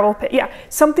 Yeah.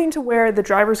 Something to where the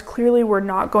drivers clearly were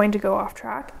not going to go off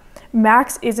track.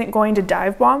 Max isn't going to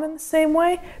dive bomb in the same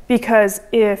way, because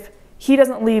if he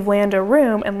doesn't leave Lando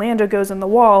room and Lando goes in the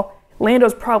wall,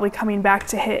 Lando's probably coming back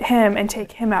to hit him and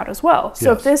take him out as well.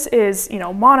 So if this is,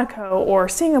 Monaco or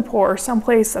Singapore or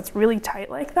someplace that's really tight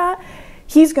like that,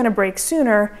 he's going to brake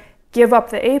sooner, give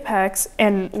up the apex,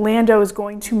 and Lando is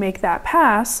going to make that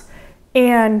pass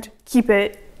and keep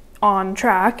it on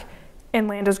track, and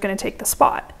Lando's going to take the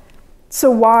spot. So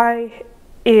why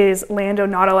is Lando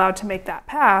not allowed to make that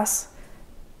pass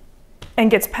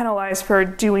and gets penalized for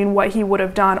doing what he would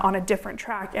have done on a different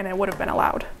track and it would have been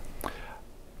allowed?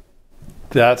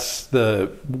 That's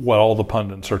what all the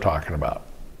pundits are talking about,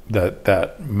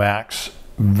 that Max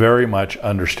very much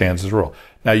understands his rule.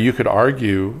 Now, you could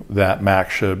argue that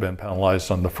Max should have been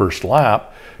penalized on the first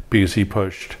lap because he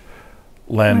pushed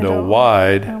Lando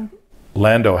wide. Yeah.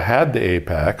 Lando had the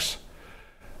apex,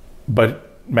 but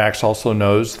Max also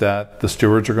knows that the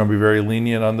stewards are going to be very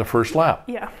lenient on the first lap.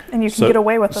 Yeah, and you can get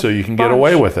away with it. So you can get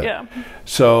away with it. Yeah.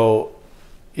 So,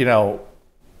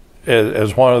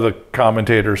 as one of the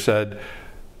commentators said,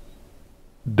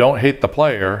 don't hate the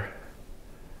player,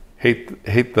 hate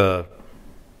the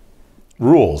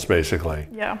rules, basically.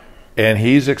 Yeah. And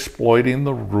he's exploiting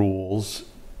the rules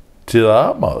to the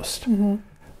utmost.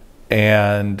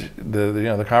 And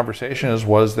the conversation is,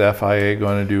 what is the FIA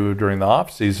going to do during the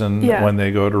off season when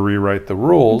they go to rewrite the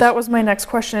rules? That was my next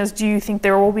question: is do you think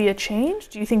there will be a change?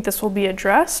 Do you think this will be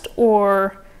addressed,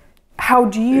 or how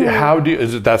do you?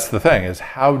 That's the thing, is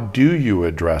how do you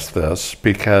address this?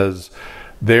 Because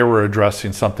they were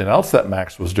addressing something else that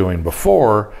Max was doing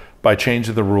before by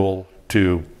changing the rule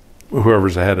to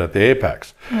whoever's ahead at the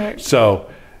apex. Right. So,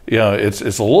 it's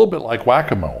a little bit like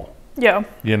whack-a-mole. Yeah.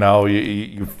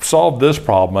 You've solved this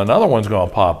problem, another one's going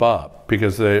to pop up,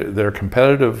 because they're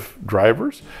competitive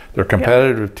drivers, they're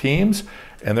competitive teams,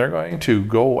 and they're going to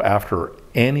go after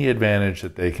any advantage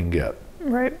that they can get.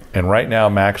 Right. And right now,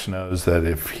 Max knows that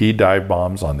if he dive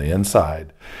bombs on the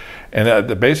inside,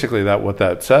 and basically what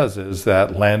that says is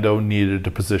that Lando needed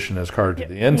to position his car to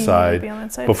the inside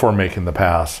before making the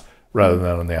pass rather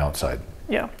than on the outside.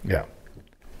 Yeah. Yeah.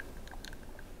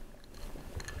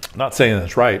 Not saying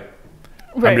that's right.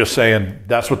 I'm just saying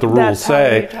that's what the rules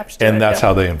say, and that's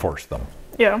how they enforce them.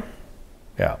 Yeah.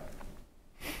 Yeah.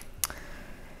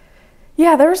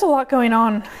 Yeah, there was a lot going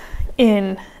on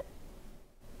in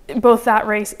both that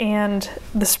race and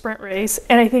the sprint race.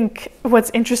 And I think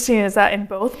what's interesting is that in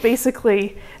both,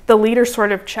 basically, the leader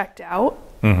sort of checked out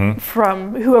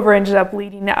from whoever ended up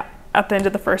leading at the end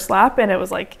of the first lap. And it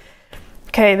was like,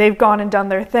 okay, they've gone and done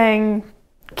their thing.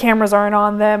 Cameras aren't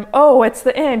on them. Oh, it's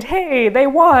the end. Hey, they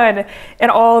won. And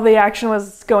all the action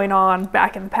was going on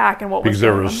back in the pack. And because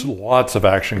there was lots of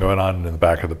action going on in the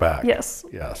back of the pack. Yes.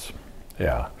 Yes.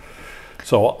 Yeah.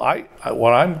 So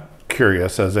what I'm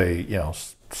curious, as a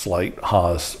slight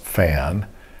Haas fan.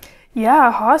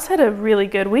 Yeah, Haas had a really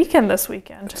good weekend this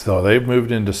weekend. So they've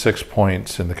moved into 6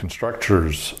 points in the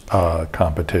constructors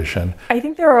competition. I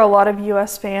think there are a lot of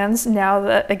U.S. fans now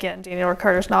that, again, Daniel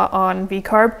Ricciardo's not on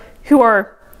VCARB, who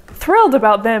are thrilled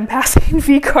about them passing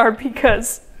VCARB,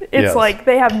 because it's like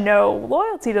they have no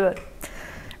loyalty to the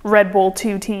Red Bull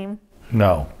 2 team.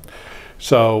 No.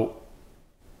 So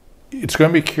it's going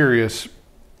to be curious.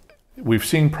 We've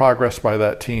seen progress by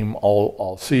that team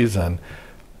all season.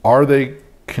 Are they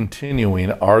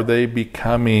continuing? Are they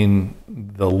becoming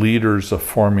the leaders of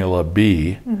Formula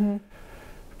B?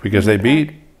 Because they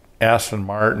beat Aston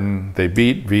Martin, they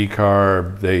beat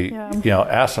VCARB.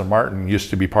 Aston Martin used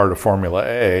to be part of Formula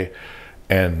A,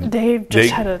 and they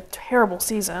just had a terrible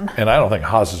season. And I don't think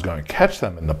Haas is going to catch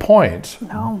them in the points.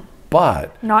 No.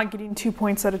 But not getting 2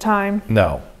 points at a time.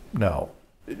 No.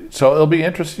 So it'll be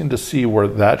interesting to see where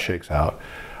that shakes out.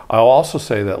 I'll also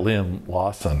say that Liam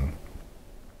Lawson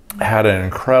had an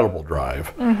incredible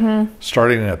drive,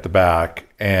 starting at the back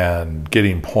and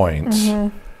getting points.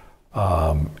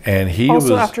 And he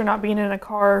also, after not being in a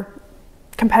car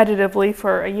competitively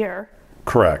for a year.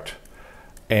 Correct.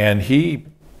 And he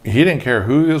didn't care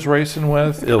who he was racing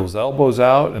with. It was elbows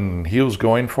out, and he was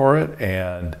going for it,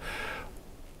 and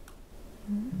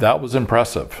that was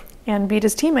impressive. And beat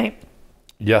his teammate.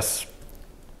 Yes.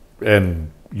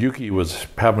 And Yuki was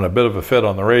having a bit of a fit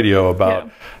on the radio about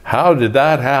how did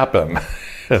that happen?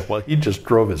 Well, he just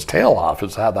drove his tail off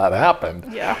is how that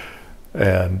happened. Yeah.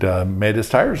 And made his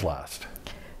tires last.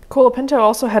 Colapinto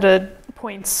also had a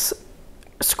points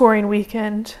scoring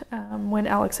weekend when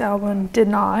Alex Albon did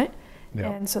not.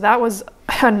 Yeah. And so that was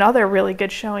another really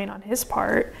good showing on his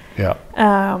part. Yeah.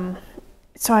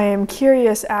 So I am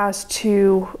curious as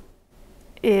to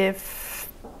if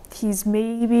he's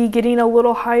maybe getting a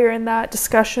little higher in that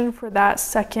discussion for that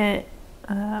second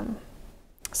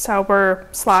Sauber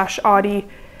 / Audi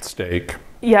stake.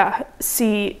 Yeah,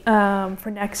 seat for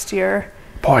next year.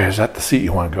 Boy, is that the seat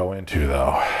you want to go into,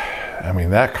 though? I mean,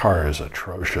 that car is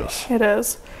atrocious. It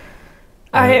is.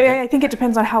 I think it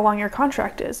depends on how long your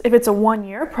contract is. If it's a 1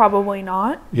 year, probably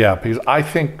not. Yeah, because I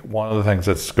think one of the things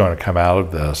that's going to come out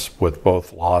of this with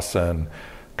both Lawson,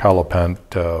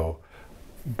 Colapinto,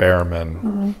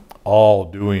 Behrman, all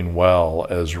doing well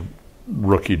as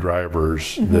rookie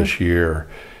drivers this year,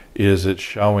 is it's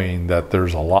showing that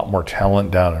there's a lot more talent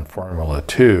down in Formula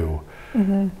 2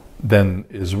 than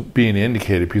is being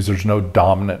indicated, because there's no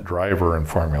dominant driver in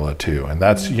Formula 2. And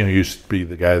that's, used to be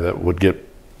the guy that would get,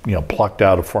 plucked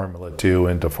out of Formula 2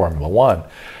 into Formula 1.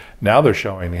 Now they're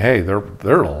showing, hey, there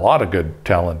are a lot of good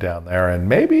talent down there, and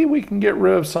maybe we can get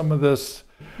rid of some of this,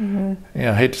 I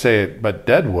hate to say it, but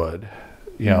deadwood,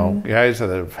 guys that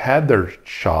have had their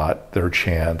shot, their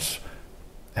chance,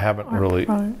 haven't really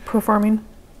performing.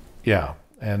 Yeah,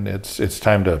 and it's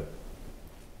time to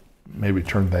maybe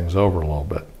turn things over a little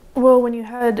bit. Well, when you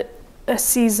had a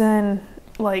season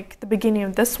like the beginning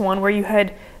of this one, where you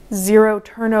had 0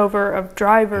 turnover of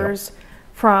drivers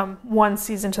from one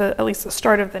season to at least the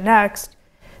start of the next,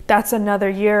 that's another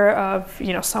year of,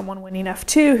 you know, someone winning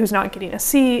F2 who's not getting a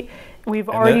seat. We've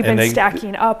already been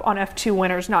stacking up on F2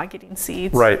 winners not getting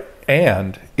seats. Right.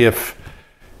 And if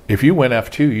you win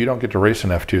F2, you don't get to race in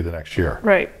F2 the next year.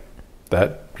 Right.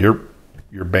 That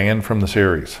you're banned from the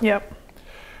series. Yep.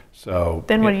 So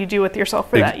then what do you do with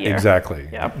yourself for that year? Exactly.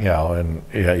 Yep. You know, and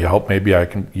you hope maybe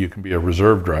you can be a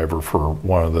reserve driver for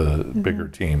one of the bigger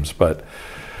teams. But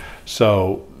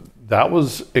so that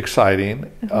was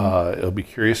exciting. It'll be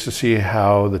curious to see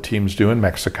how the teams do in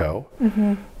Mexico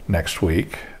next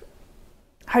week.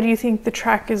 How do you think the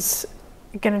track is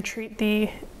going to treat the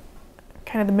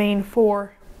kind of the main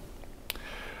 4?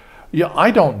 Yeah,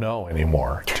 I don't know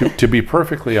anymore, to be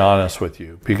perfectly honest with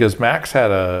you, because Max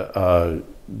had a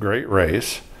great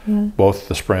race, both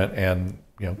the sprint and,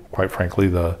 you know, quite frankly,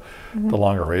 the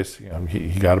longer race. You know,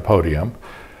 he got a podium.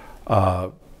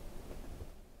 But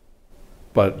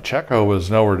Checo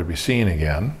was nowhere to be seen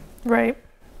again. Right.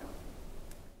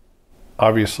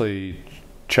 Obviously,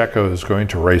 Checo is going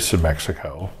to race in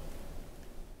Mexico.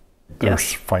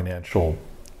 There's financial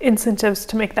incentives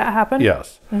to make that happen.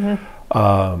 Yes.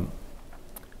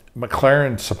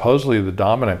 McLaren's supposedly the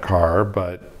dominant car,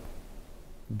 but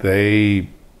if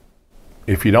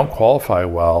you don't qualify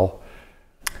well,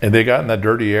 and they got in that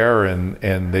dirty air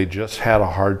and they just had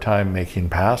a hard time making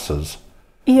passes.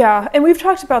 Yeah, and we've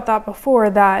talked about that before,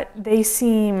 that they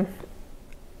seem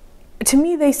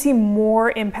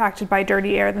more impacted by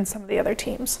dirty air than some of the other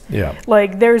teams. Yeah.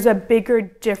 Like, there's a bigger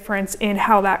difference in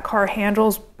how that car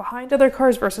handles behind other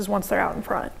cars versus once they're out in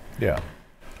front. Yeah.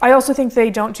 I also think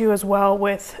they don't do as well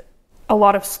with a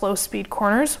lot of slow speed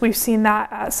corners. We've seen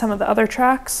that at some of the other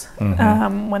tracks.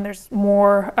 When there's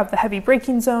more of the heavy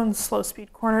braking zones, slow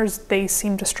speed corners, they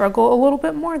seem to struggle a little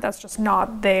bit more. That's just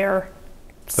not their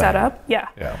setup. Yeah.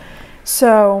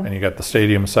 So. And you got the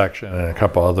stadium section and a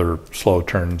couple other slow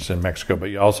turns in Mexico, but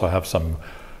you also have some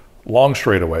long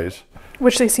straightaways,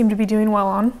 which they seem to be doing well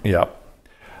on. Yeah.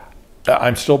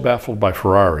 I'm still baffled by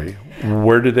Ferrari.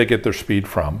 Where did they get their speed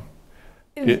from?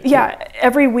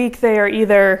 Every week they are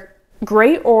either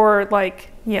great or, like,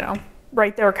 you know,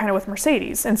 right there kind of with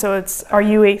Mercedes. And so it's, are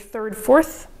you a third,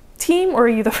 fourth team, or are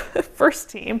you the first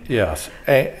team? Yes.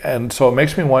 And so it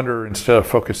makes me wonder, instead of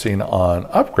focusing on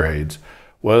upgrades,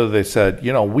 whether they said,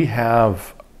 you know, we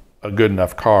have a good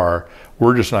enough car,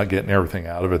 we're just not getting everything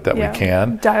out of it that we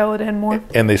can. Dial it in more.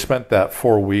 And they spent that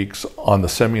 4 weeks on the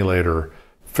simulator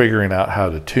figuring out how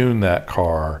to tune that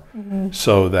car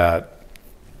so that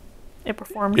it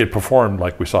performed. It performed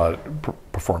like we saw it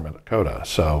perform at COTA.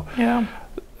 So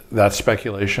that's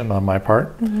speculation on my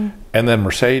part. And then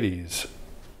Mercedes,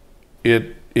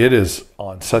 it is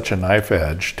on such a knife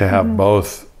edge to have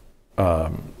both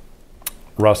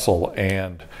Russell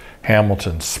and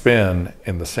Hamilton spin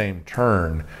in the same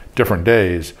turn, different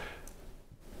days.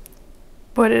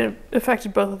 But it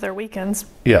affected both of their weekends.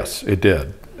 Yes, it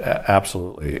did.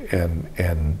 Absolutely.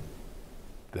 And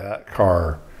that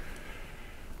car,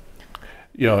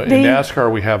 you know, in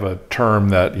NASCAR we have a term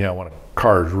that, you know, when a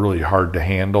car is really hard to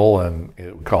handle, and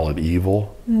we call it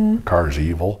evil. The car's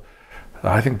evil.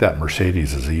 I think that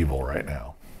Mercedes is evil right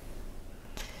now.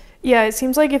 Yeah, it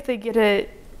seems like if they get it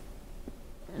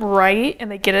right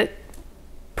and they get it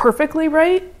perfectly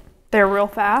right, they're real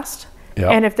fast.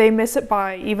 Yep. And if they miss it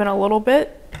by even a little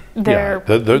bit, their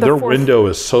window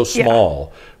is so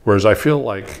small. Whereas I feel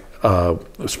like,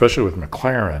 especially with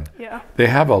McLaren, they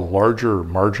have a larger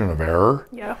margin of error,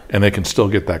 and they can still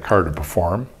get that car to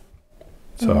perform.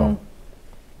 So,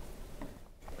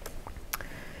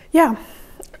 yeah,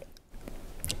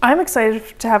 I'm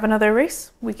excited to have another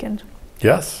race weekend.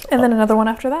 Yes, and then another one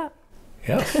after that.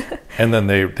 Yes, and then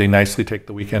they nicely take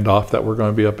the weekend off that we're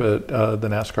going to be up at the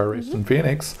NASCAR race in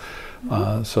Phoenix,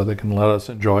 so they can let us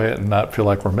enjoy it and not feel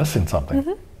like we're missing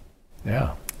something.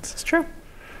 Yeah, this is true.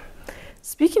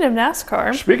 Speaking of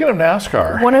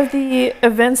NASCAR, one of the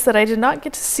events that I did not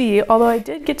get to see, although I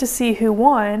did get to see who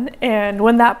won, and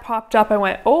when that popped up, I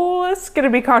went, "Oh, it's going to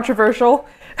be controversial."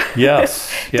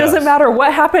 Yes, Doesn't matter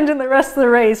what happened in the rest of the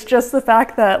race, just the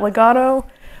fact that Logano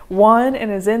won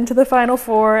and is into the Final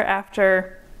Four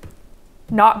after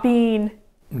not being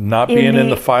in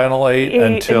the Final 8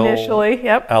 until initially.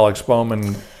 Alex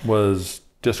Bowman was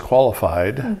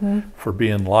disqualified for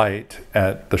being light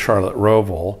at the Charlotte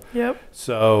Roval.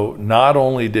 So not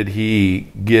only did he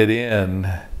get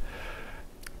in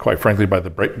quite frankly, by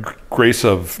the grace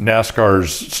of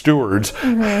NASCAR's stewards,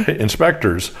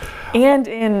 inspectors. And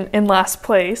in last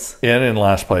place. And in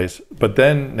last place. But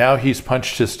then now he's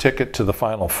punched his ticket to the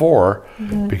Final Four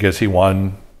because he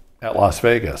won at Las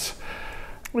Vegas.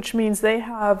 Which means they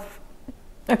have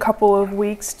a couple of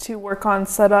weeks to work on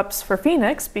setups for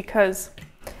Phoenix, because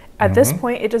at this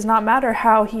point, it does not matter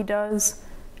how he does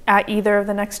at either of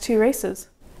the next 2 races.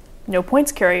 No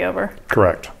points carryover.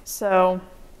 Correct. So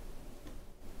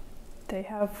they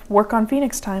have work on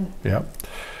Phoenix time. Yeah.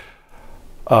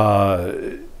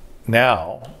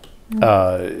 Now,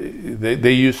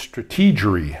 they use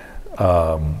strategery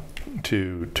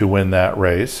to win that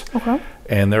race. Okay.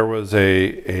 And there was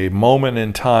a moment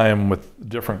in time with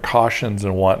different cautions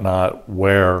and whatnot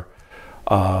where,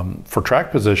 for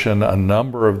track position, a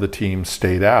number of the teams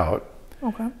stayed out.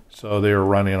 Okay. So they were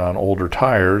running on older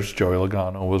tires. Joey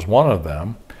Logano was one of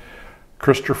them.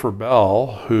 Christopher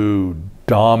Bell, who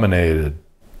dominated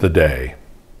the day.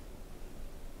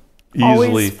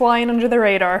 Always flying under the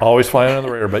radar. Always flying under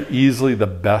the radar, but easily the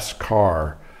best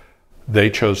car, they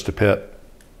chose to pit.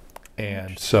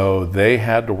 And so they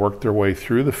had to work their way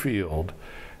through the field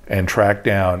and track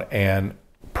down, and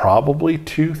probably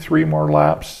 2-3 more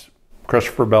laps,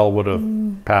 Christopher Bell would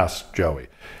have passed Joey.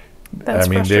 That's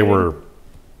they were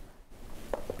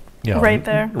right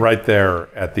there. Right there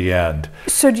at the end.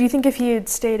 So do you think if he had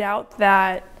stayed out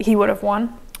that he would have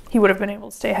won? He would have been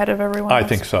able to stay ahead of everyone else? I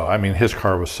think so. I mean, his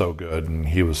car was so good and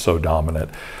he was so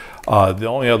dominant. The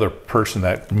only other person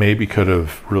that maybe could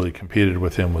have really competed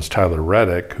with him was Tyler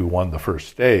Reddick, who won the first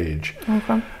stage.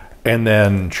 Okay. And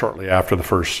then shortly after the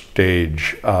first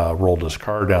stage, rolled his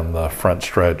car down the front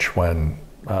stretch when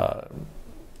there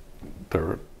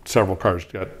were several cars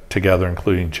got together,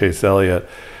 including Chase Elliott,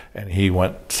 and he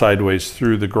went sideways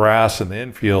through the grass in the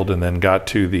infield and then got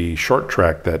to the short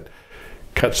track that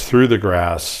cuts through the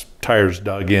grass. Tires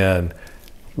dug in,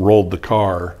 rolled the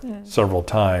car several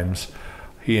times.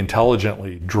 He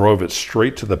intelligently drove it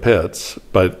straight to the pits,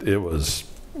 but it was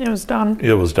done.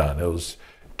 It was done. It was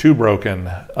too broken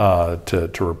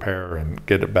to repair and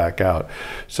get it back out.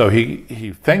 So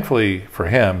he thankfully for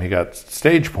him, he got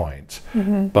stage points,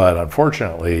 but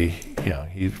unfortunately,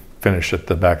 he finished at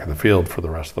the back of the field for the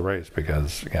rest of the race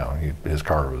because his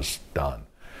car was done.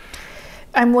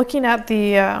 I'm looking at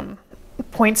the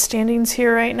point standings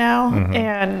here right now,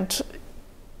 and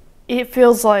it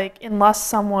feels like unless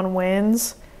someone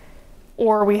wins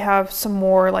or we have some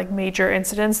more like major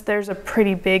incidents, there's a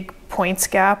pretty big points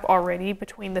gap already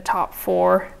between the top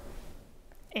 4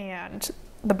 and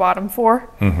the bottom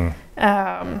 4.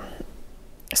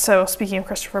 So speaking of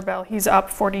Christopher Bell, he's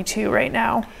up 42 right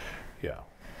now. Yeah,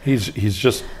 he's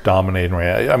just dominating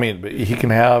right now. I mean, but he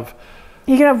can have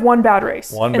one bad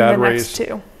race. One bad race. Next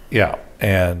 2. Yeah,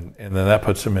 and then that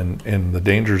puts him in the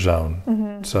danger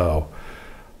zone. So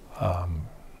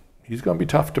he's going to be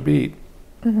tough to beat.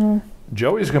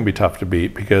 Joey's going to be tough to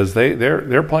beat because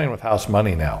they're playing with house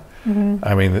money now.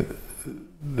 I mean,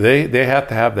 they have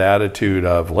to have the attitude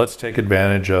of let's take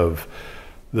advantage of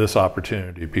this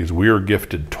opportunity because we are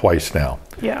gifted twice now.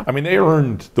 Yeah. I mean, they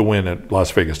earned the win at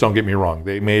Las Vegas. Don't get me wrong.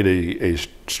 They made a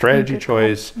strategy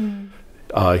choice.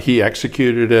 He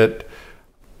executed it.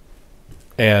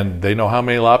 And they know how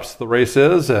many laps the race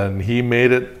is, and he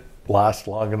made it last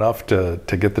long enough to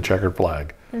get the checkered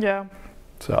flag. Yeah.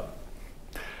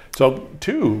 So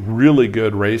 2 really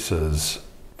good races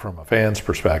from a fan's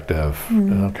perspective. I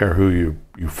don't care who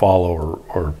you follow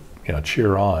or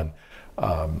cheer on.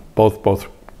 Both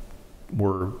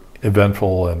were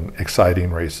eventful and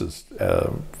exciting races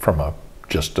from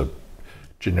just a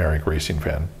generic racing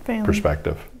fan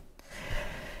perspective.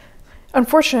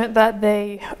 Unfortunate that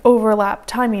they overlap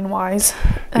timing-wise.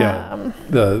 Yeah,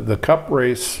 the Cup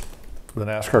race, the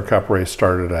NASCAR Cup race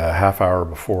started a half hour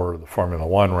before the Formula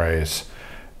One race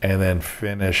and then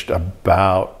finished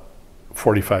about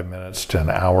 45 minutes to an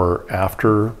hour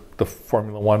after the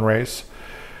Formula One race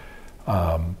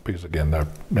because, again, the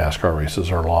NASCAR races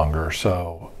are longer.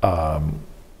 So,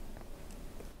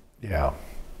 yeah.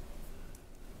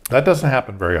 That doesn't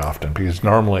happen very often because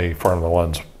normally Formula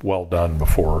One's well done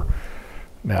before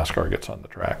NASCAR gets on the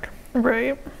track.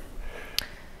 Right.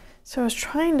 So I was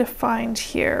trying to find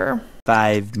here.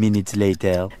 5 minutes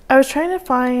later. I was trying to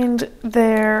find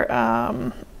their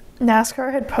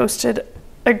NASCAR had posted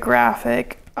a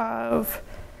graphic of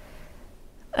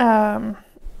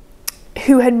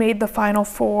who had made the Final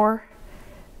Four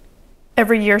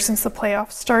every year since the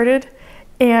playoffs started,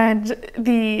 and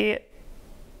the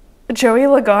Joey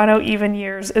Logano even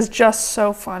years is just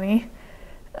so funny.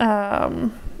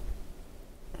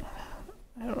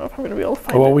 I don't know if I'm going to be able to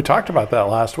find it. Well, we talked about that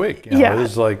last week. You know, Yeah. It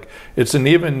was like, it's an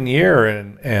even year,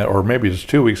 and or maybe it was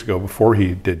 2 weeks ago before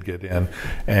he did get in,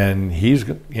 and he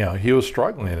was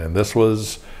struggling, and this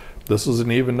was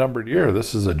an even numbered year.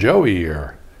 This is a Joey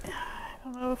year. I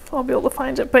don't know if I'll be able to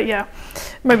find it, but yeah,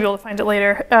 I might be able to find it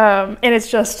later. And it's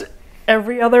just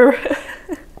every other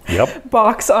Yep.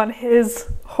 box on his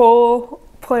whole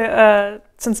play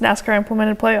since NASCAR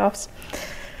implemented playoffs.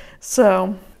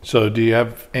 So So do you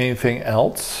have anything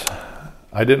else?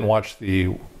 I didn't watch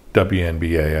the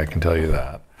WNBA, I can tell you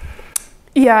that.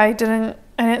 yeah, I didn't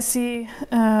see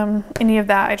any of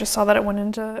that. I just saw that it went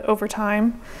into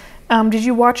overtime. Did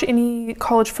you watch any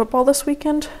college football this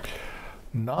weekend?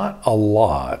 Not a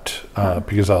lot,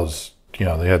 because I was, they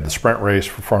had the sprint race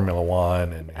for Formula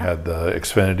One, and had the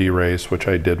Xfinity race, which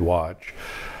I did watch.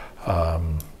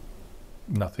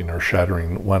 Nothing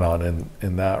earth-shattering went on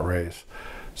in that race.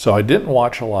 So I didn't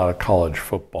watch a lot of college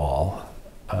football.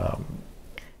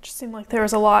 Just seemed like there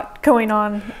was a lot going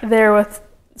on there with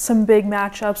some big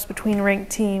matchups between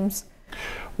ranked teams.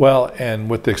 Well, and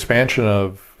with the expansion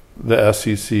of the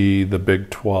SEC, the Big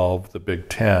 12, the Big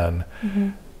 10,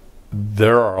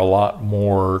 there are a lot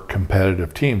more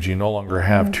competitive teams. You no longer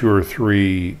have 2 or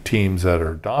 3 teams that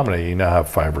are dominating. You now have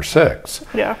 5 or 6.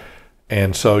 Yeah.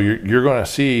 And so you're going to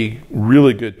see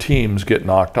really good teams get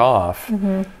knocked off.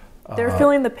 They're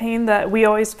feeling the pain that we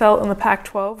always felt in the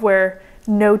Pac-12, where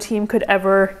no team could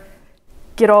ever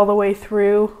get all the way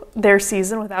through their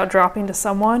season without dropping to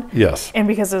someone. Yes. And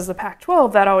because it was the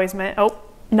Pac-12, that always meant,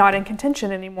 not in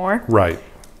contention anymore. Right.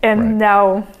 And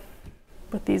now,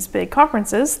 with these big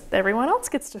conferences, everyone else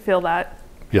gets to feel that.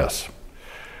 Yes.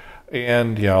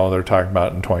 And, they're talking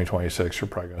about in 2026, you're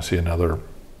probably going to see another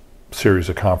series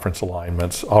of conference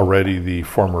alignments. Already the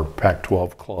former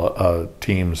Pac-12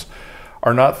 teams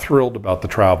are not thrilled about the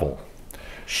travel.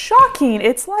 Shocking.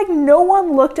 It's like no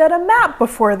one looked at a map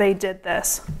before they did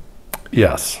this.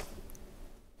 Yes.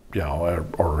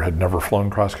 Or had never flown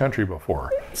cross country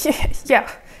before. Yeah.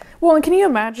 Well, and can you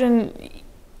imagine,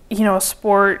 a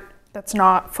sport that's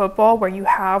not football where you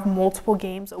have multiple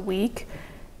games a week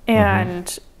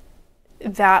and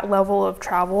that level of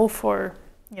travel for,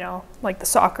 like the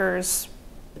soccers,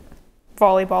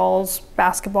 volleyballs,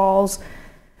 basketballs,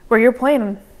 where you're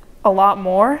playing a lot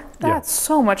more? That's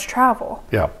so much travel.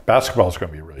 Yeah. Basketball is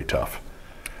going to be really tough.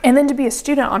 And then to be a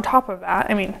student on top of that,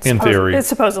 I mean, in theory.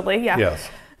 Supposedly, yeah. Yes.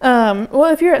 Well,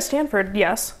 if you're at Stanford,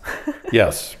 yes.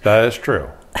 Yes, that is true.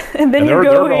 And then you're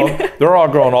going. They're all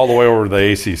going all the way over to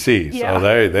the ACC. Yeah.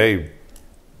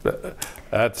 So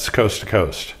that's coast to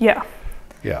coast. Yeah.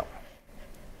 Yeah.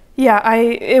 Yeah,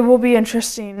 it will be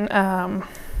interesting come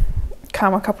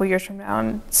a couple years from now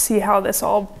and see how this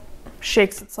all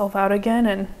shakes itself out again.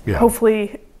 And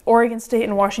hopefully Oregon State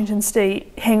and Washington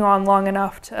State hang on long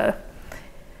enough to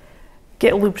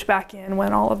get looped back in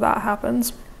when all of that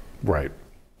happens. Right.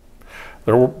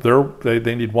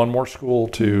 They need one more school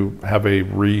to have a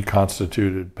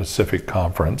reconstituted Pacific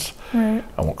Conference. Right.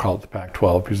 I won't call it the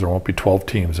Pac-12 because there won't be 12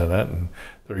 teams in it, and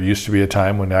there used to be a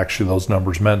time when actually those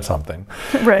numbers meant something.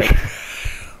 Right.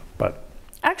 But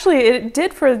actually, it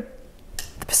did for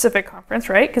the Pacific Conference,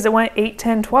 right? Because it went 8,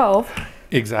 10, 12.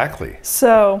 exactly.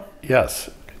 So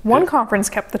Yes. one conference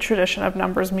kept the tradition of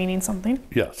numbers meaning something.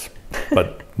 Yes,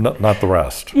 but not the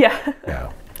rest. Yeah.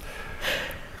 Yeah.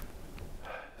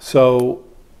 So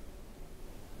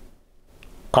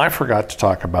I forgot to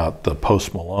talk about the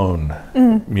Post Malone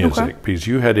music because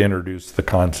you had introduced the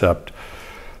concept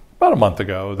about a month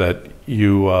ago that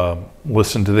you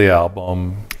listened to the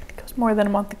album. It was more than a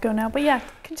month ago now, but yeah,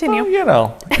 continue.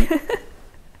 Well,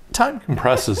 time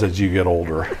compresses as you get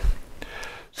older.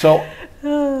 So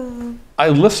I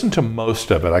listened to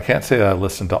most of it. I can't say that I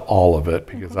listened to all of it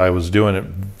because I was doing it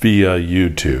via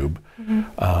YouTube.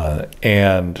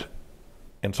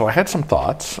 And so I had some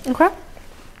thoughts. Okay.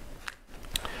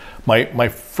 My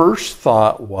first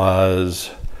thought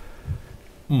was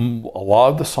a lot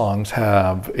of the songs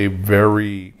have a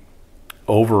very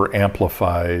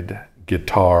over-amplified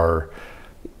guitar,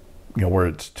 where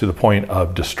it's to the point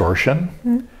of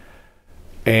distortion.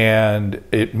 And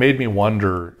it made me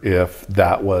wonder if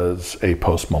that was a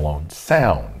Post Malone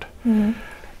sound. And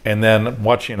then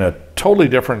watching a totally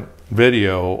different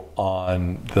video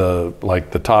on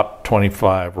the top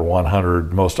 25 or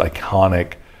 100 most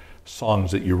iconic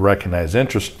songs that you recognize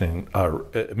interesting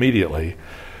immediately.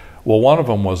 Well, one of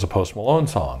them was a Post Malone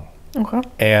song. Okay.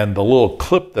 And the little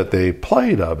clip that they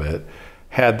played of it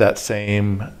had that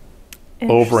same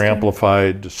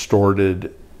over-amplified,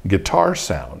 distorted guitar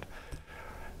sound.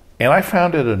 And I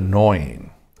found it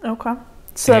annoying. Okay.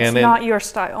 So it's not your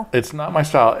style. It's not my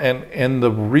style. And the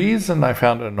reason I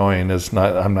found it annoying is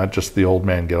I'm not just the old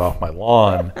man get off my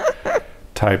lawn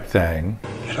type thing.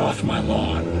 Get off my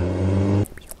lawn.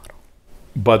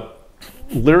 But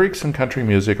lyrics in country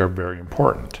music are very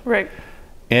important. Right.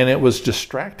 And it was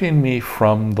distracting me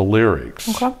from the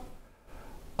lyrics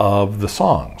of the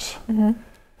songs.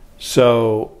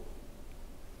 So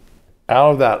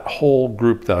out of that whole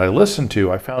group that I listened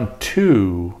to, I found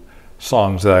 2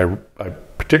 songs that I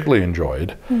particularly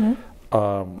enjoyed.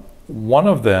 One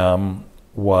of them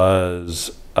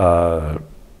was an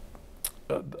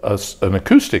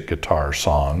acoustic guitar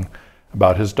song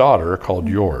about his daughter called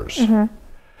Yours.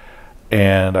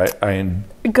 And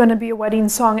Going to be a wedding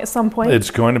song at some point.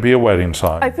 It's going to be a wedding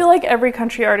song. I feel like every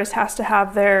country artist has to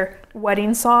have their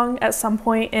wedding song at some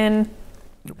point in.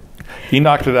 He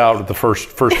knocked it out at the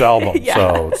first album,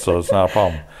 so it's not a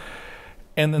problem.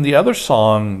 And then the other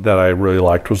song that I really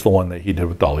liked was the one that he did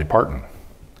with Dolly Parton.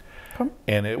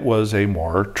 And it was a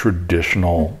more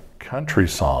traditional country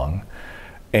song.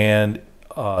 And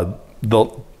the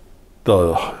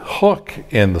hook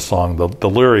in the song, the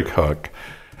lyric hook,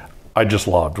 I just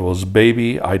loved was,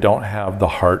 "Baby, I don't have the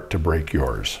heart to break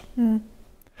yours."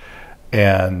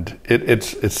 And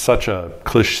it's such a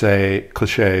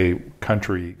cliche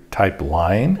country type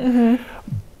line.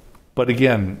 But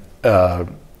again,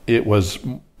 it was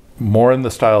more in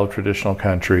the style of traditional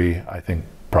country. I think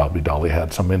probably Dolly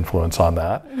had some influence on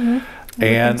that.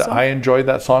 And I enjoyed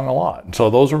that song a lot. And so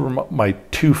those were my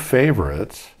 2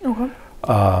 favorites.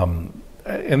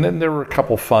 And then there were a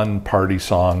couple fun party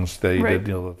songs they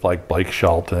did, like Blake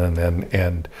Shelton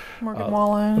and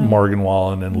Morgan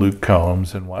Wallen and Luke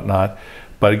Combs and whatnot.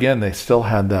 But again, they still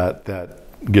had that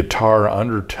guitar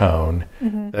undertone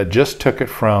that just took it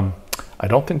from, I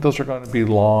don't think those are going to be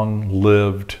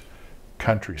long-lived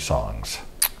country songs.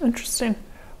 Interesting.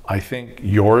 I think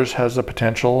Yours has the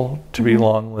potential to be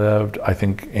long-lived. I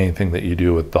think anything that you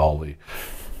do with Dolly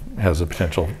has the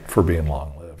potential for being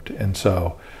long-lived. And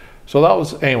so that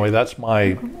was, anyway, that's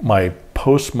my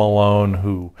Post Malone,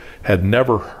 who had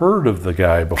never heard of the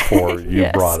guy before you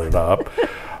brought it up.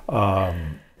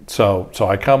 So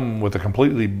I come with a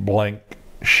completely blank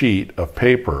sheet of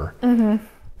paper.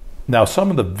 Now, some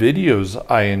of the videos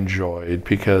I enjoyed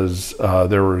because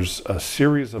there was a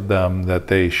series of them that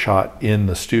they shot in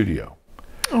the studio.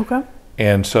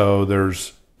 And so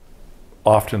there's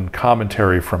often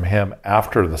commentary from him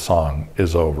after the song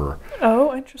is over.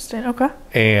 Oh, interesting. Okay.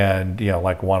 And,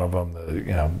 like one of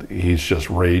them, he's just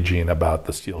raging about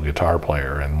the steel guitar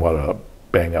player and what a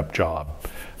bang-up job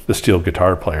the steel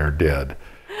guitar player did.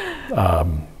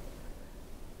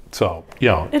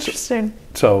 Interesting.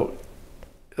 So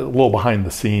a little behind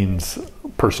the scenes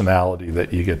personality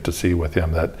that you get to see with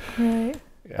him that,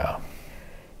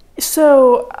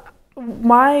 So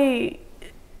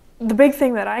the big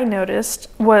thing that I noticed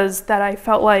was that I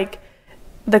felt like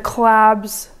the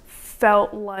collabs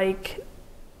felt like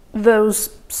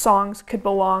those songs could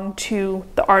belong to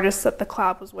the artists that the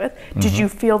collab was with. Did you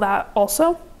feel that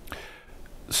also?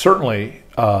 Certainly,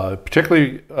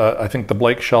 particularly I think the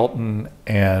Blake Shelton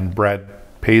and Brad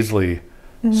Paisley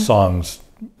songs,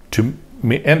 to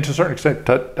me, and to a certain extent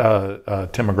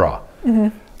Tim McGraw.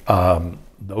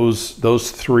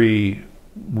 Those 3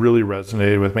 really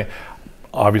resonated with me.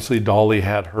 Obviously, Dolly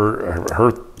had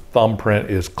her thumbprint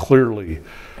is clearly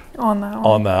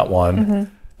on that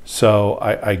one. So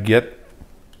I get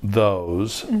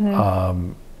those.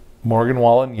 Morgan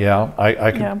Wallen,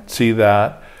 I can see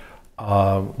that.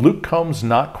 Luke Combs,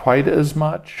 not quite as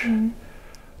much.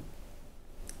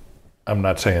 I'm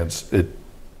not saying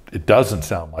it doesn't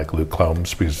sound like Luke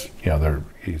Combs because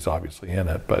he's obviously in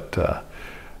it, but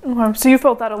so you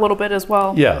felt that a little bit as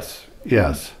well. Yes.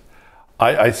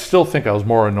 I still think I was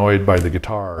more annoyed by the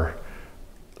guitar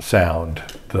sound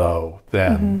though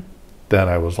than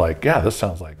I was like, this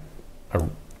sounds like a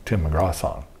Tim McGraw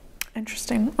song.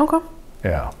 Interesting. Okay.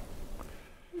 Yeah.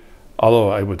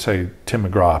 Although I would say Tim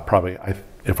McGraw probably,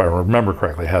 if I remember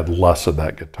correctly, had less of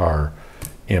that guitar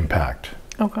impact.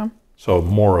 Okay. So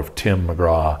more of Tim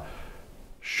McGraw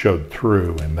showed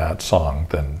through in that song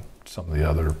than some of the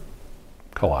other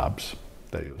collabs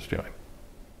that he was doing.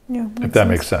 Yeah. If that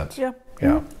makes sense. Yeah.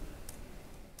 Yeah.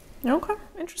 Okay.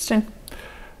 Interesting.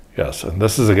 Yes, and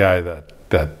this is a guy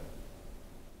that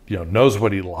knows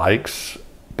what he likes,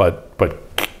 but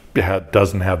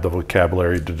doesn't have the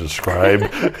vocabulary to describe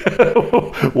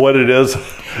what it is.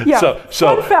 Yeah.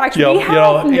 Fun fact: we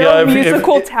have no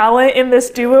musical talent in this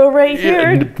duo right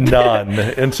here. None.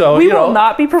 And so we will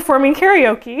not be performing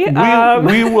karaoke.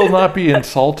 We will not be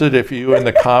insulted if you in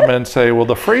the comments say, "Well,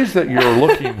 the phrase that you're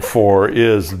looking for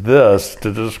is this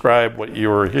to describe what you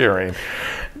were hearing."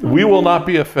 We will not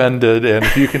be offended, and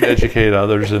if you can educate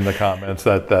others in the comments,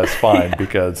 that's fine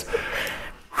because.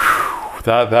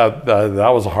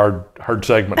 That was a hard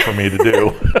segment for me to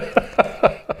do.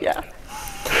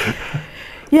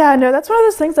 Yeah, no, that's one of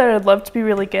those things that I'd love to be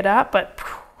really good at, but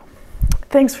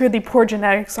thanks for the poor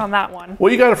genetics on that one.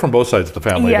 Well, you got it from both sides of the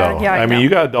family, though. Yeah, I mean, you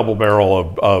got a double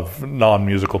barrel of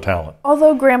non-musical talent.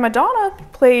 Although Grandma Donna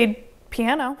played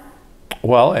piano.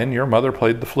 Well, and your mother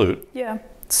played the flute. Yeah.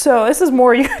 So this is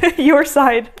more your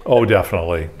side. Oh,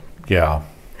 definitely. Yeah.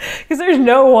 Because there's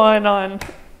no one on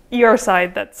your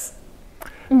side that's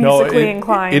musically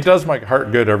inclined. It does my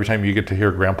heart good every time you get to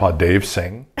hear Grandpa Dave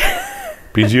sing.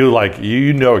 Because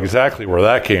you know exactly where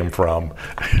that came from.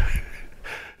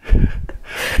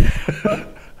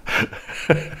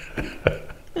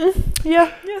 Yeah,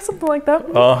 something like that.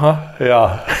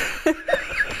 Yeah.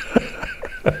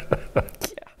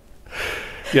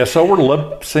 Yeah, so we're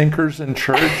lip syncers in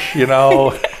church, you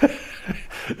know.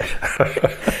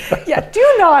 Yeah,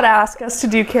 do not ask us to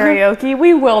do karaoke.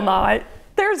 We will not.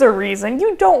 There's a reason.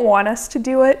 You don't want us to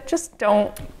do it. Just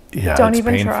don't. Yeah, don't it's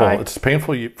even painful. try. It's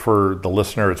painful for the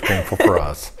listener. It's painful for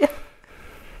us.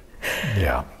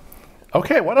 Yeah.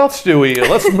 Okay, what else do we?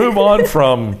 Let's move on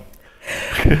from.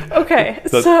 Okay,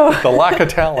 the lack of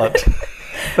talent.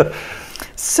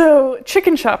 So,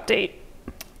 chicken shop date.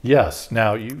 Yes.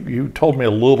 Now, you told me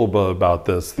a little bit about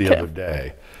this the other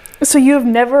day. So you have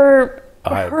never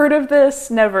heard of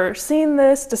this, never seen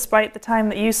this, despite the time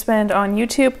that you spend on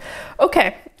YouTube.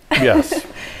 Okay. Yes.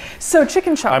 So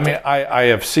chicken shop. I mean, I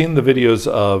have seen the videos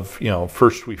of,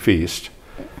 First We Feast,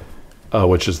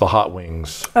 which is the hot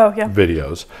wings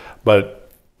videos,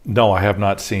 but no, I have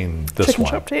not seen this chicken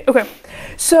one. Shop date. Okay.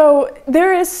 So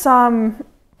there is some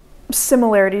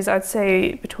similarities, I'd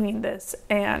say, between this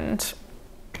and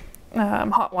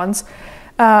Hot Ones.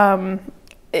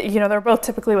 They're both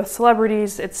typically with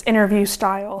celebrities. It's interview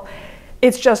style.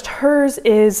 It's just hers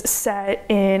is set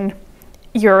in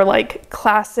your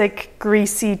classic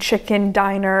greasy chicken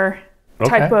diner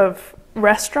type of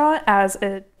restaurant as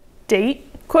a date,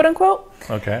 quote unquote.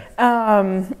 Okay.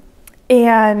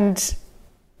 And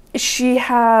she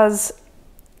has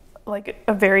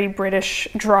a very British,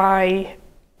 dry,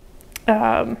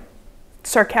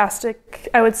 sarcastic,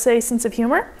 I would say, sense of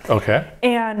humor. Okay.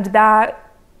 And that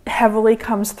heavily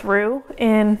comes through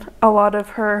in a lot of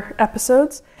her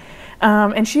episodes.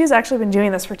 And she has actually been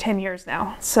doing this for 10 years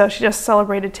now. So she just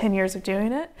celebrated 10 years of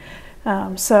doing it.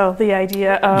 So the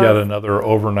idea of... Yet another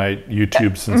overnight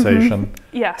YouTube sensation.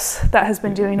 Yes, that has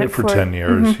been doing it for 10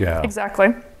 years, yeah.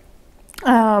 Exactly.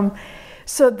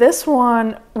 So this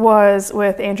one was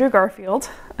with Andrew Garfield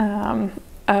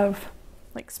of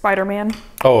Spider-Man.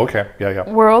 Oh, okay. Yeah.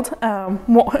 World.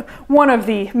 One of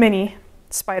the many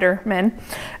Spider-Men.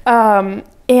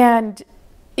 And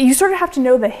you sort of have to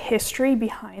know the history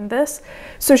behind this.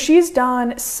 So she's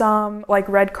done some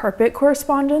red carpet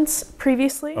correspondence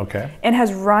previously. Okay. And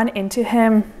has run into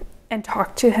him and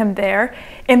talked to him there.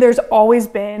 And there's always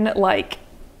been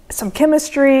some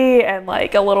chemistry and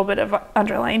a little bit of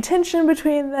underlying tension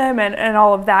between them and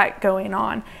all of that going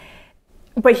on.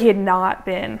 But he had not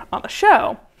been on the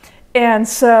show. And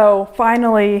so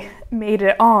finally made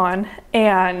it on,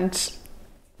 and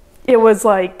it was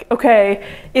okay,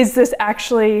 is this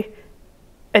actually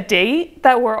a date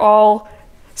that we're all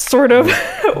sort of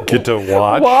get to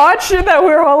watch? That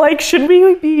we're all should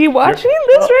we be watching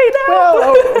this right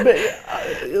now?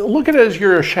 Look at it as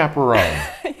you're a chaperone.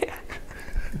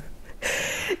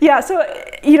 Yeah, so,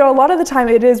 a lot of the time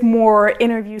it is more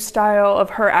interview style of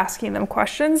her asking them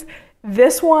questions.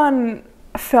 This one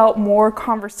felt more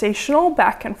conversational,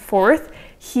 back and forth.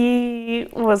 He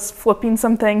was flipping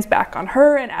some things back on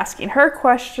her and asking her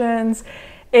questions.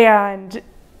 And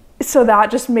so that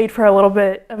just made for a little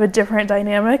bit of a different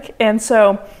dynamic. And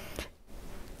so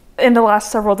in the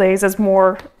last several days, as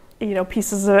more,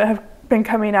 pieces of it have been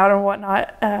coming out and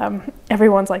whatnot,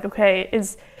 everyone's okay,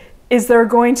 is there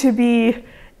going to be,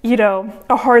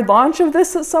 a hard launch of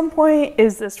this at some point?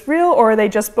 Is this real, or are they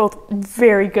just both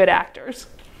very good actors?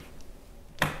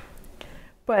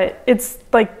 But it's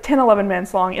 10, 11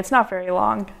 minutes long. It's not very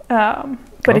long.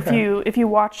 But okay. if you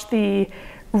watch the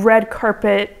red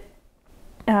carpet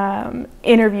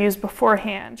interviews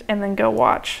beforehand and then go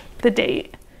watch the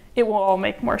date, it will all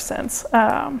make more sense.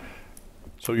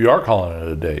 So you are calling it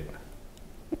a date?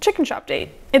 Chicken Shop Date.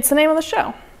 It's the name of the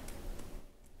show.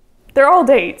 They're all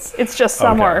dates. It's just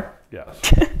some are.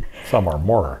 Yes. Some are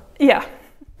more Yeah.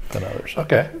 than others.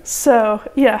 Okay. So,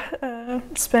 yeah,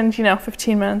 spend,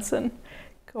 15 minutes and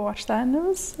go watch that. And it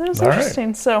was All interesting.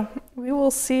 right. So we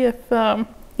will see if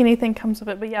anything comes of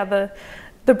it. But yeah,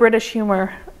 the British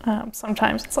humor,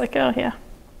 sometimes it's like, oh yeah,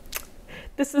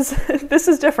 this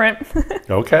is different.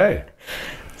 Okay.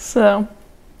 So,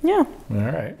 yeah. All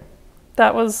right.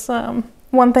 That was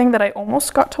one thing that I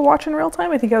almost got to watch in real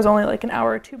time. I think I was only like an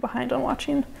hour or two behind on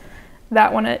watching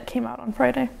that when it came out on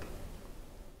Friday.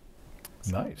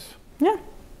 Nice. Yeah.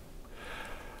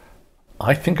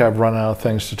 I think I've run out of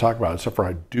things to talk about, except for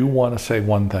I do want to say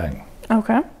one thing.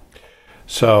 Okay.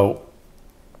 So,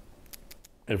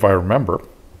 if I remember,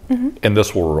 and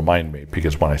this will remind me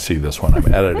because when I see this when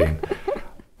I'm editing,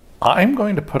 I'm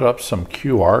going to put up some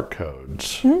QR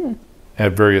codes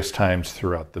at various times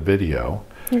throughout the video.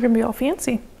 You're going to be all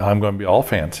fancy. I'm going to be all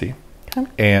fancy. Okay.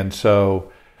 And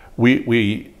so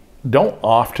we don't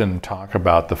often talk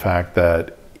about the fact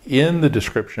that in the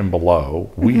description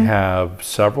below, we have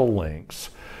several links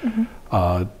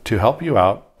to help you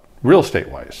out real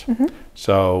estate-wise.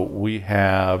 So we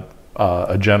have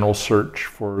a general search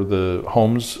for the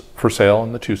homes for sale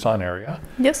in the Tucson area.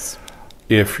 Yes.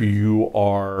 If you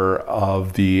are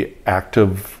of the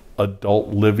active adult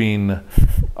living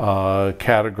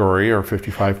category or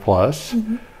 55 plus,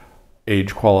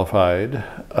 age qualified,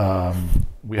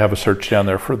 we have a search down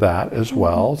there for that as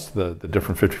well. It's the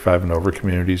different 55 and over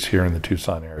communities here in the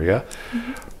Tucson area.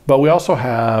 But we also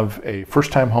have a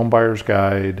first-time home buyer's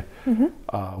guide.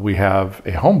 We have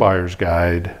a home buyer's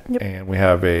guide, and we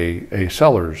have a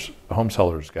home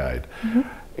seller's guide.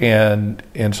 And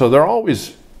so they're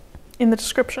always In the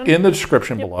description. in the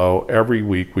description below. Every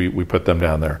week we put them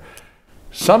down there.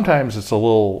 Sometimes it's a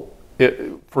little,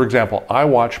 for example, I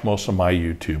watch most of my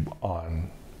YouTube on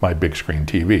my big screen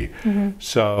TV.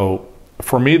 So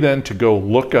for me then to go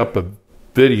look up a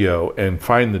video and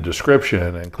find the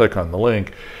description and click on the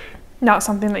link, Not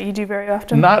something that you do very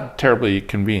often. not terribly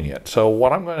convenient. So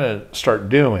what I'm going to start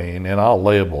doing, and I'll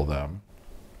label them,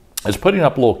 is putting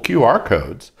up little QR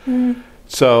codes.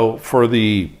 So for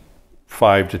the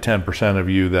 5 to 10% of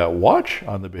you that watch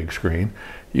on the big screen,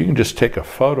 you can just take a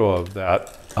photo of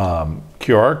that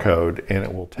QR code and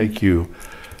it will take you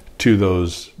to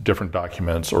those different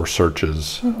documents or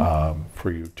searches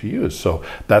for you to use. So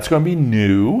that's going to be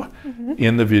new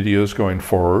in the videos going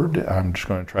forward. I'm just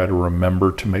going to try to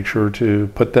remember to make sure to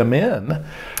put them in.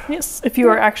 Yes, if you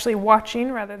are actually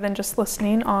watching rather than just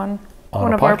listening on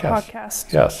one of our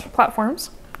podcast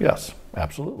platforms. Yes,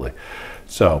 absolutely.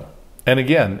 So, and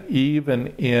again, even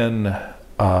in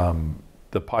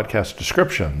the podcast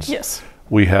descriptions, Yes.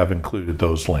 we have included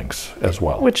those links as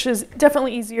well. Which is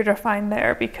definitely easier to find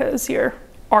there because you're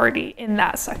already in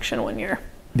that section when you're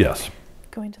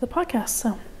going to the podcast.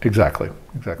 So Exactly.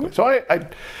 So I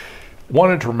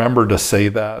wanted to remember to say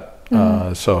that.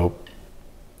 So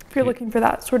if you're looking for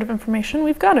that sort of information,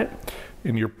 we've got it.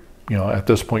 in your, at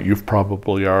this point, you've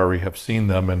probably already have seen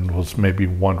them and was maybe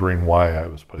wondering why I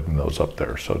was putting those up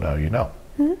there. So now you know.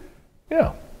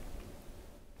 Yeah.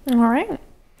 All right.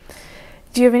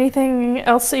 Do you have anything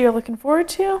else that you're looking forward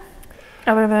to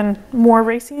other than more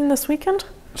racing this weekend?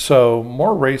 So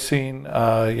more racing,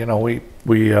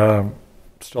 we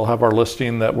still have our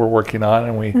listing that we're working on,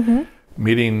 and we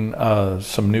meeting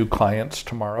some new clients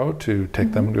tomorrow to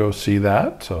take them to go see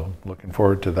that. So looking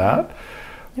forward to that.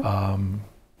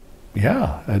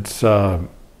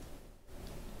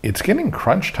 It's getting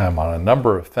crunch time on a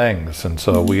number of things, and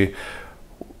so we,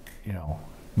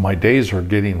 my days are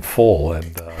getting full,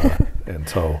 and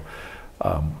so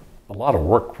a lot of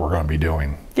work we're going to be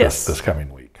doing this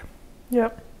coming week.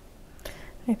 Yep,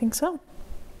 I think so.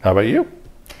 How about you?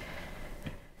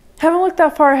 Haven't looked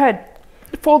that far ahead.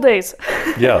 Full days.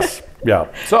 Yes. Yeah.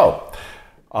 So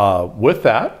with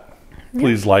that,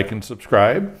 please like and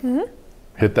subscribe.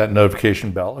 Hit that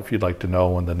notification bell if you'd like to know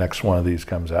when the next one of these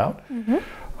comes out.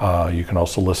 You can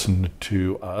also listen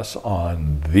to us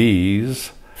on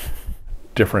these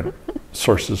different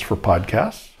sources for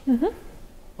podcasts.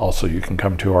 Also, you can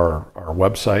come to our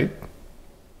website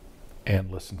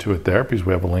and listen to it there because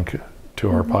we have a link to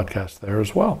our podcast there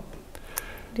as well.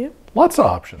 Yep. Lots of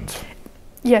options.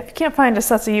 Yeah, if you can't find us,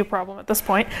 that's a you problem at this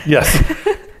point. Yes.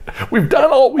 We've done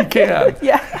all we can.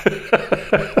 Yeah.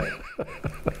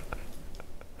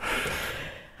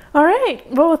 All right.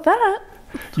 Well, with that.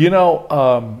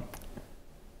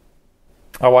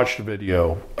 I watched a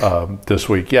video this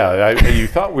week. Yeah, you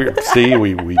thought we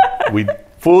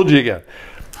fooled you again.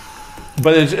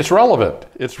 But it's relevant.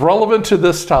 It's relevant to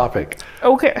this topic.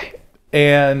 Okay.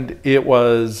 And it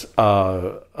was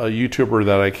a YouTuber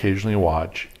that I occasionally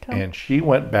watch. Okay. And she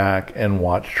went back and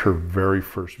watched her very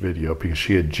first video because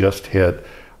she had just hit,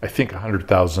 I think,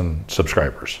 100,000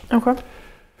 subscribers. Okay.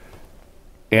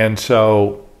 And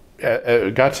so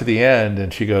it got to the end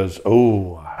and she goes,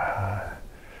 oh, I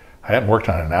hadn't worked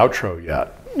on an outro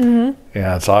yet. Mm-hmm.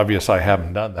 Yeah, it's obvious I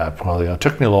haven't done that. Well, it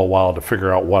took me a little while to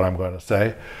figure out what I'm going to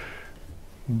say.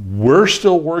 We're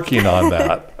still working on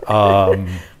that.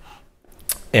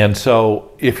 And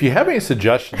so if you have any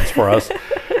suggestions for us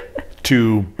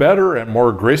to better and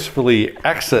more gracefully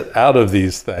exit out of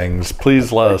these things,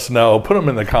 please let us know. Put them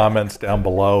in the comments down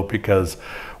below because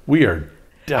we are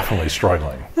definitely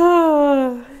struggling.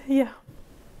 Yeah.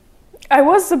 I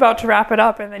was about to wrap it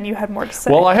up and then you had more to say.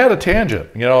 Well, I had a tangent.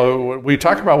 You know, we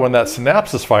talk about when that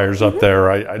synapses fires up there.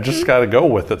 I just got to go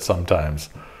with it sometimes.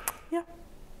 Yeah.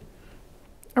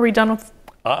 Are we done with...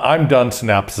 I'm done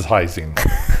synapsizing.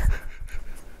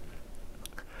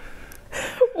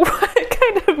 What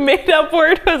kind of made-up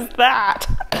word was that?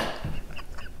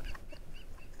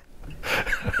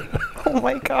 Oh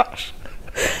my gosh.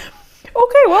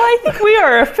 Okay, well, I think we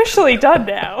are officially done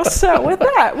now. So with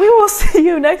that, we will see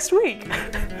you next week.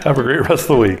 Have a great rest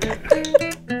of the week.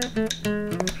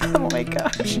 Oh my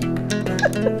gosh.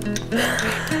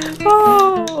 Oh.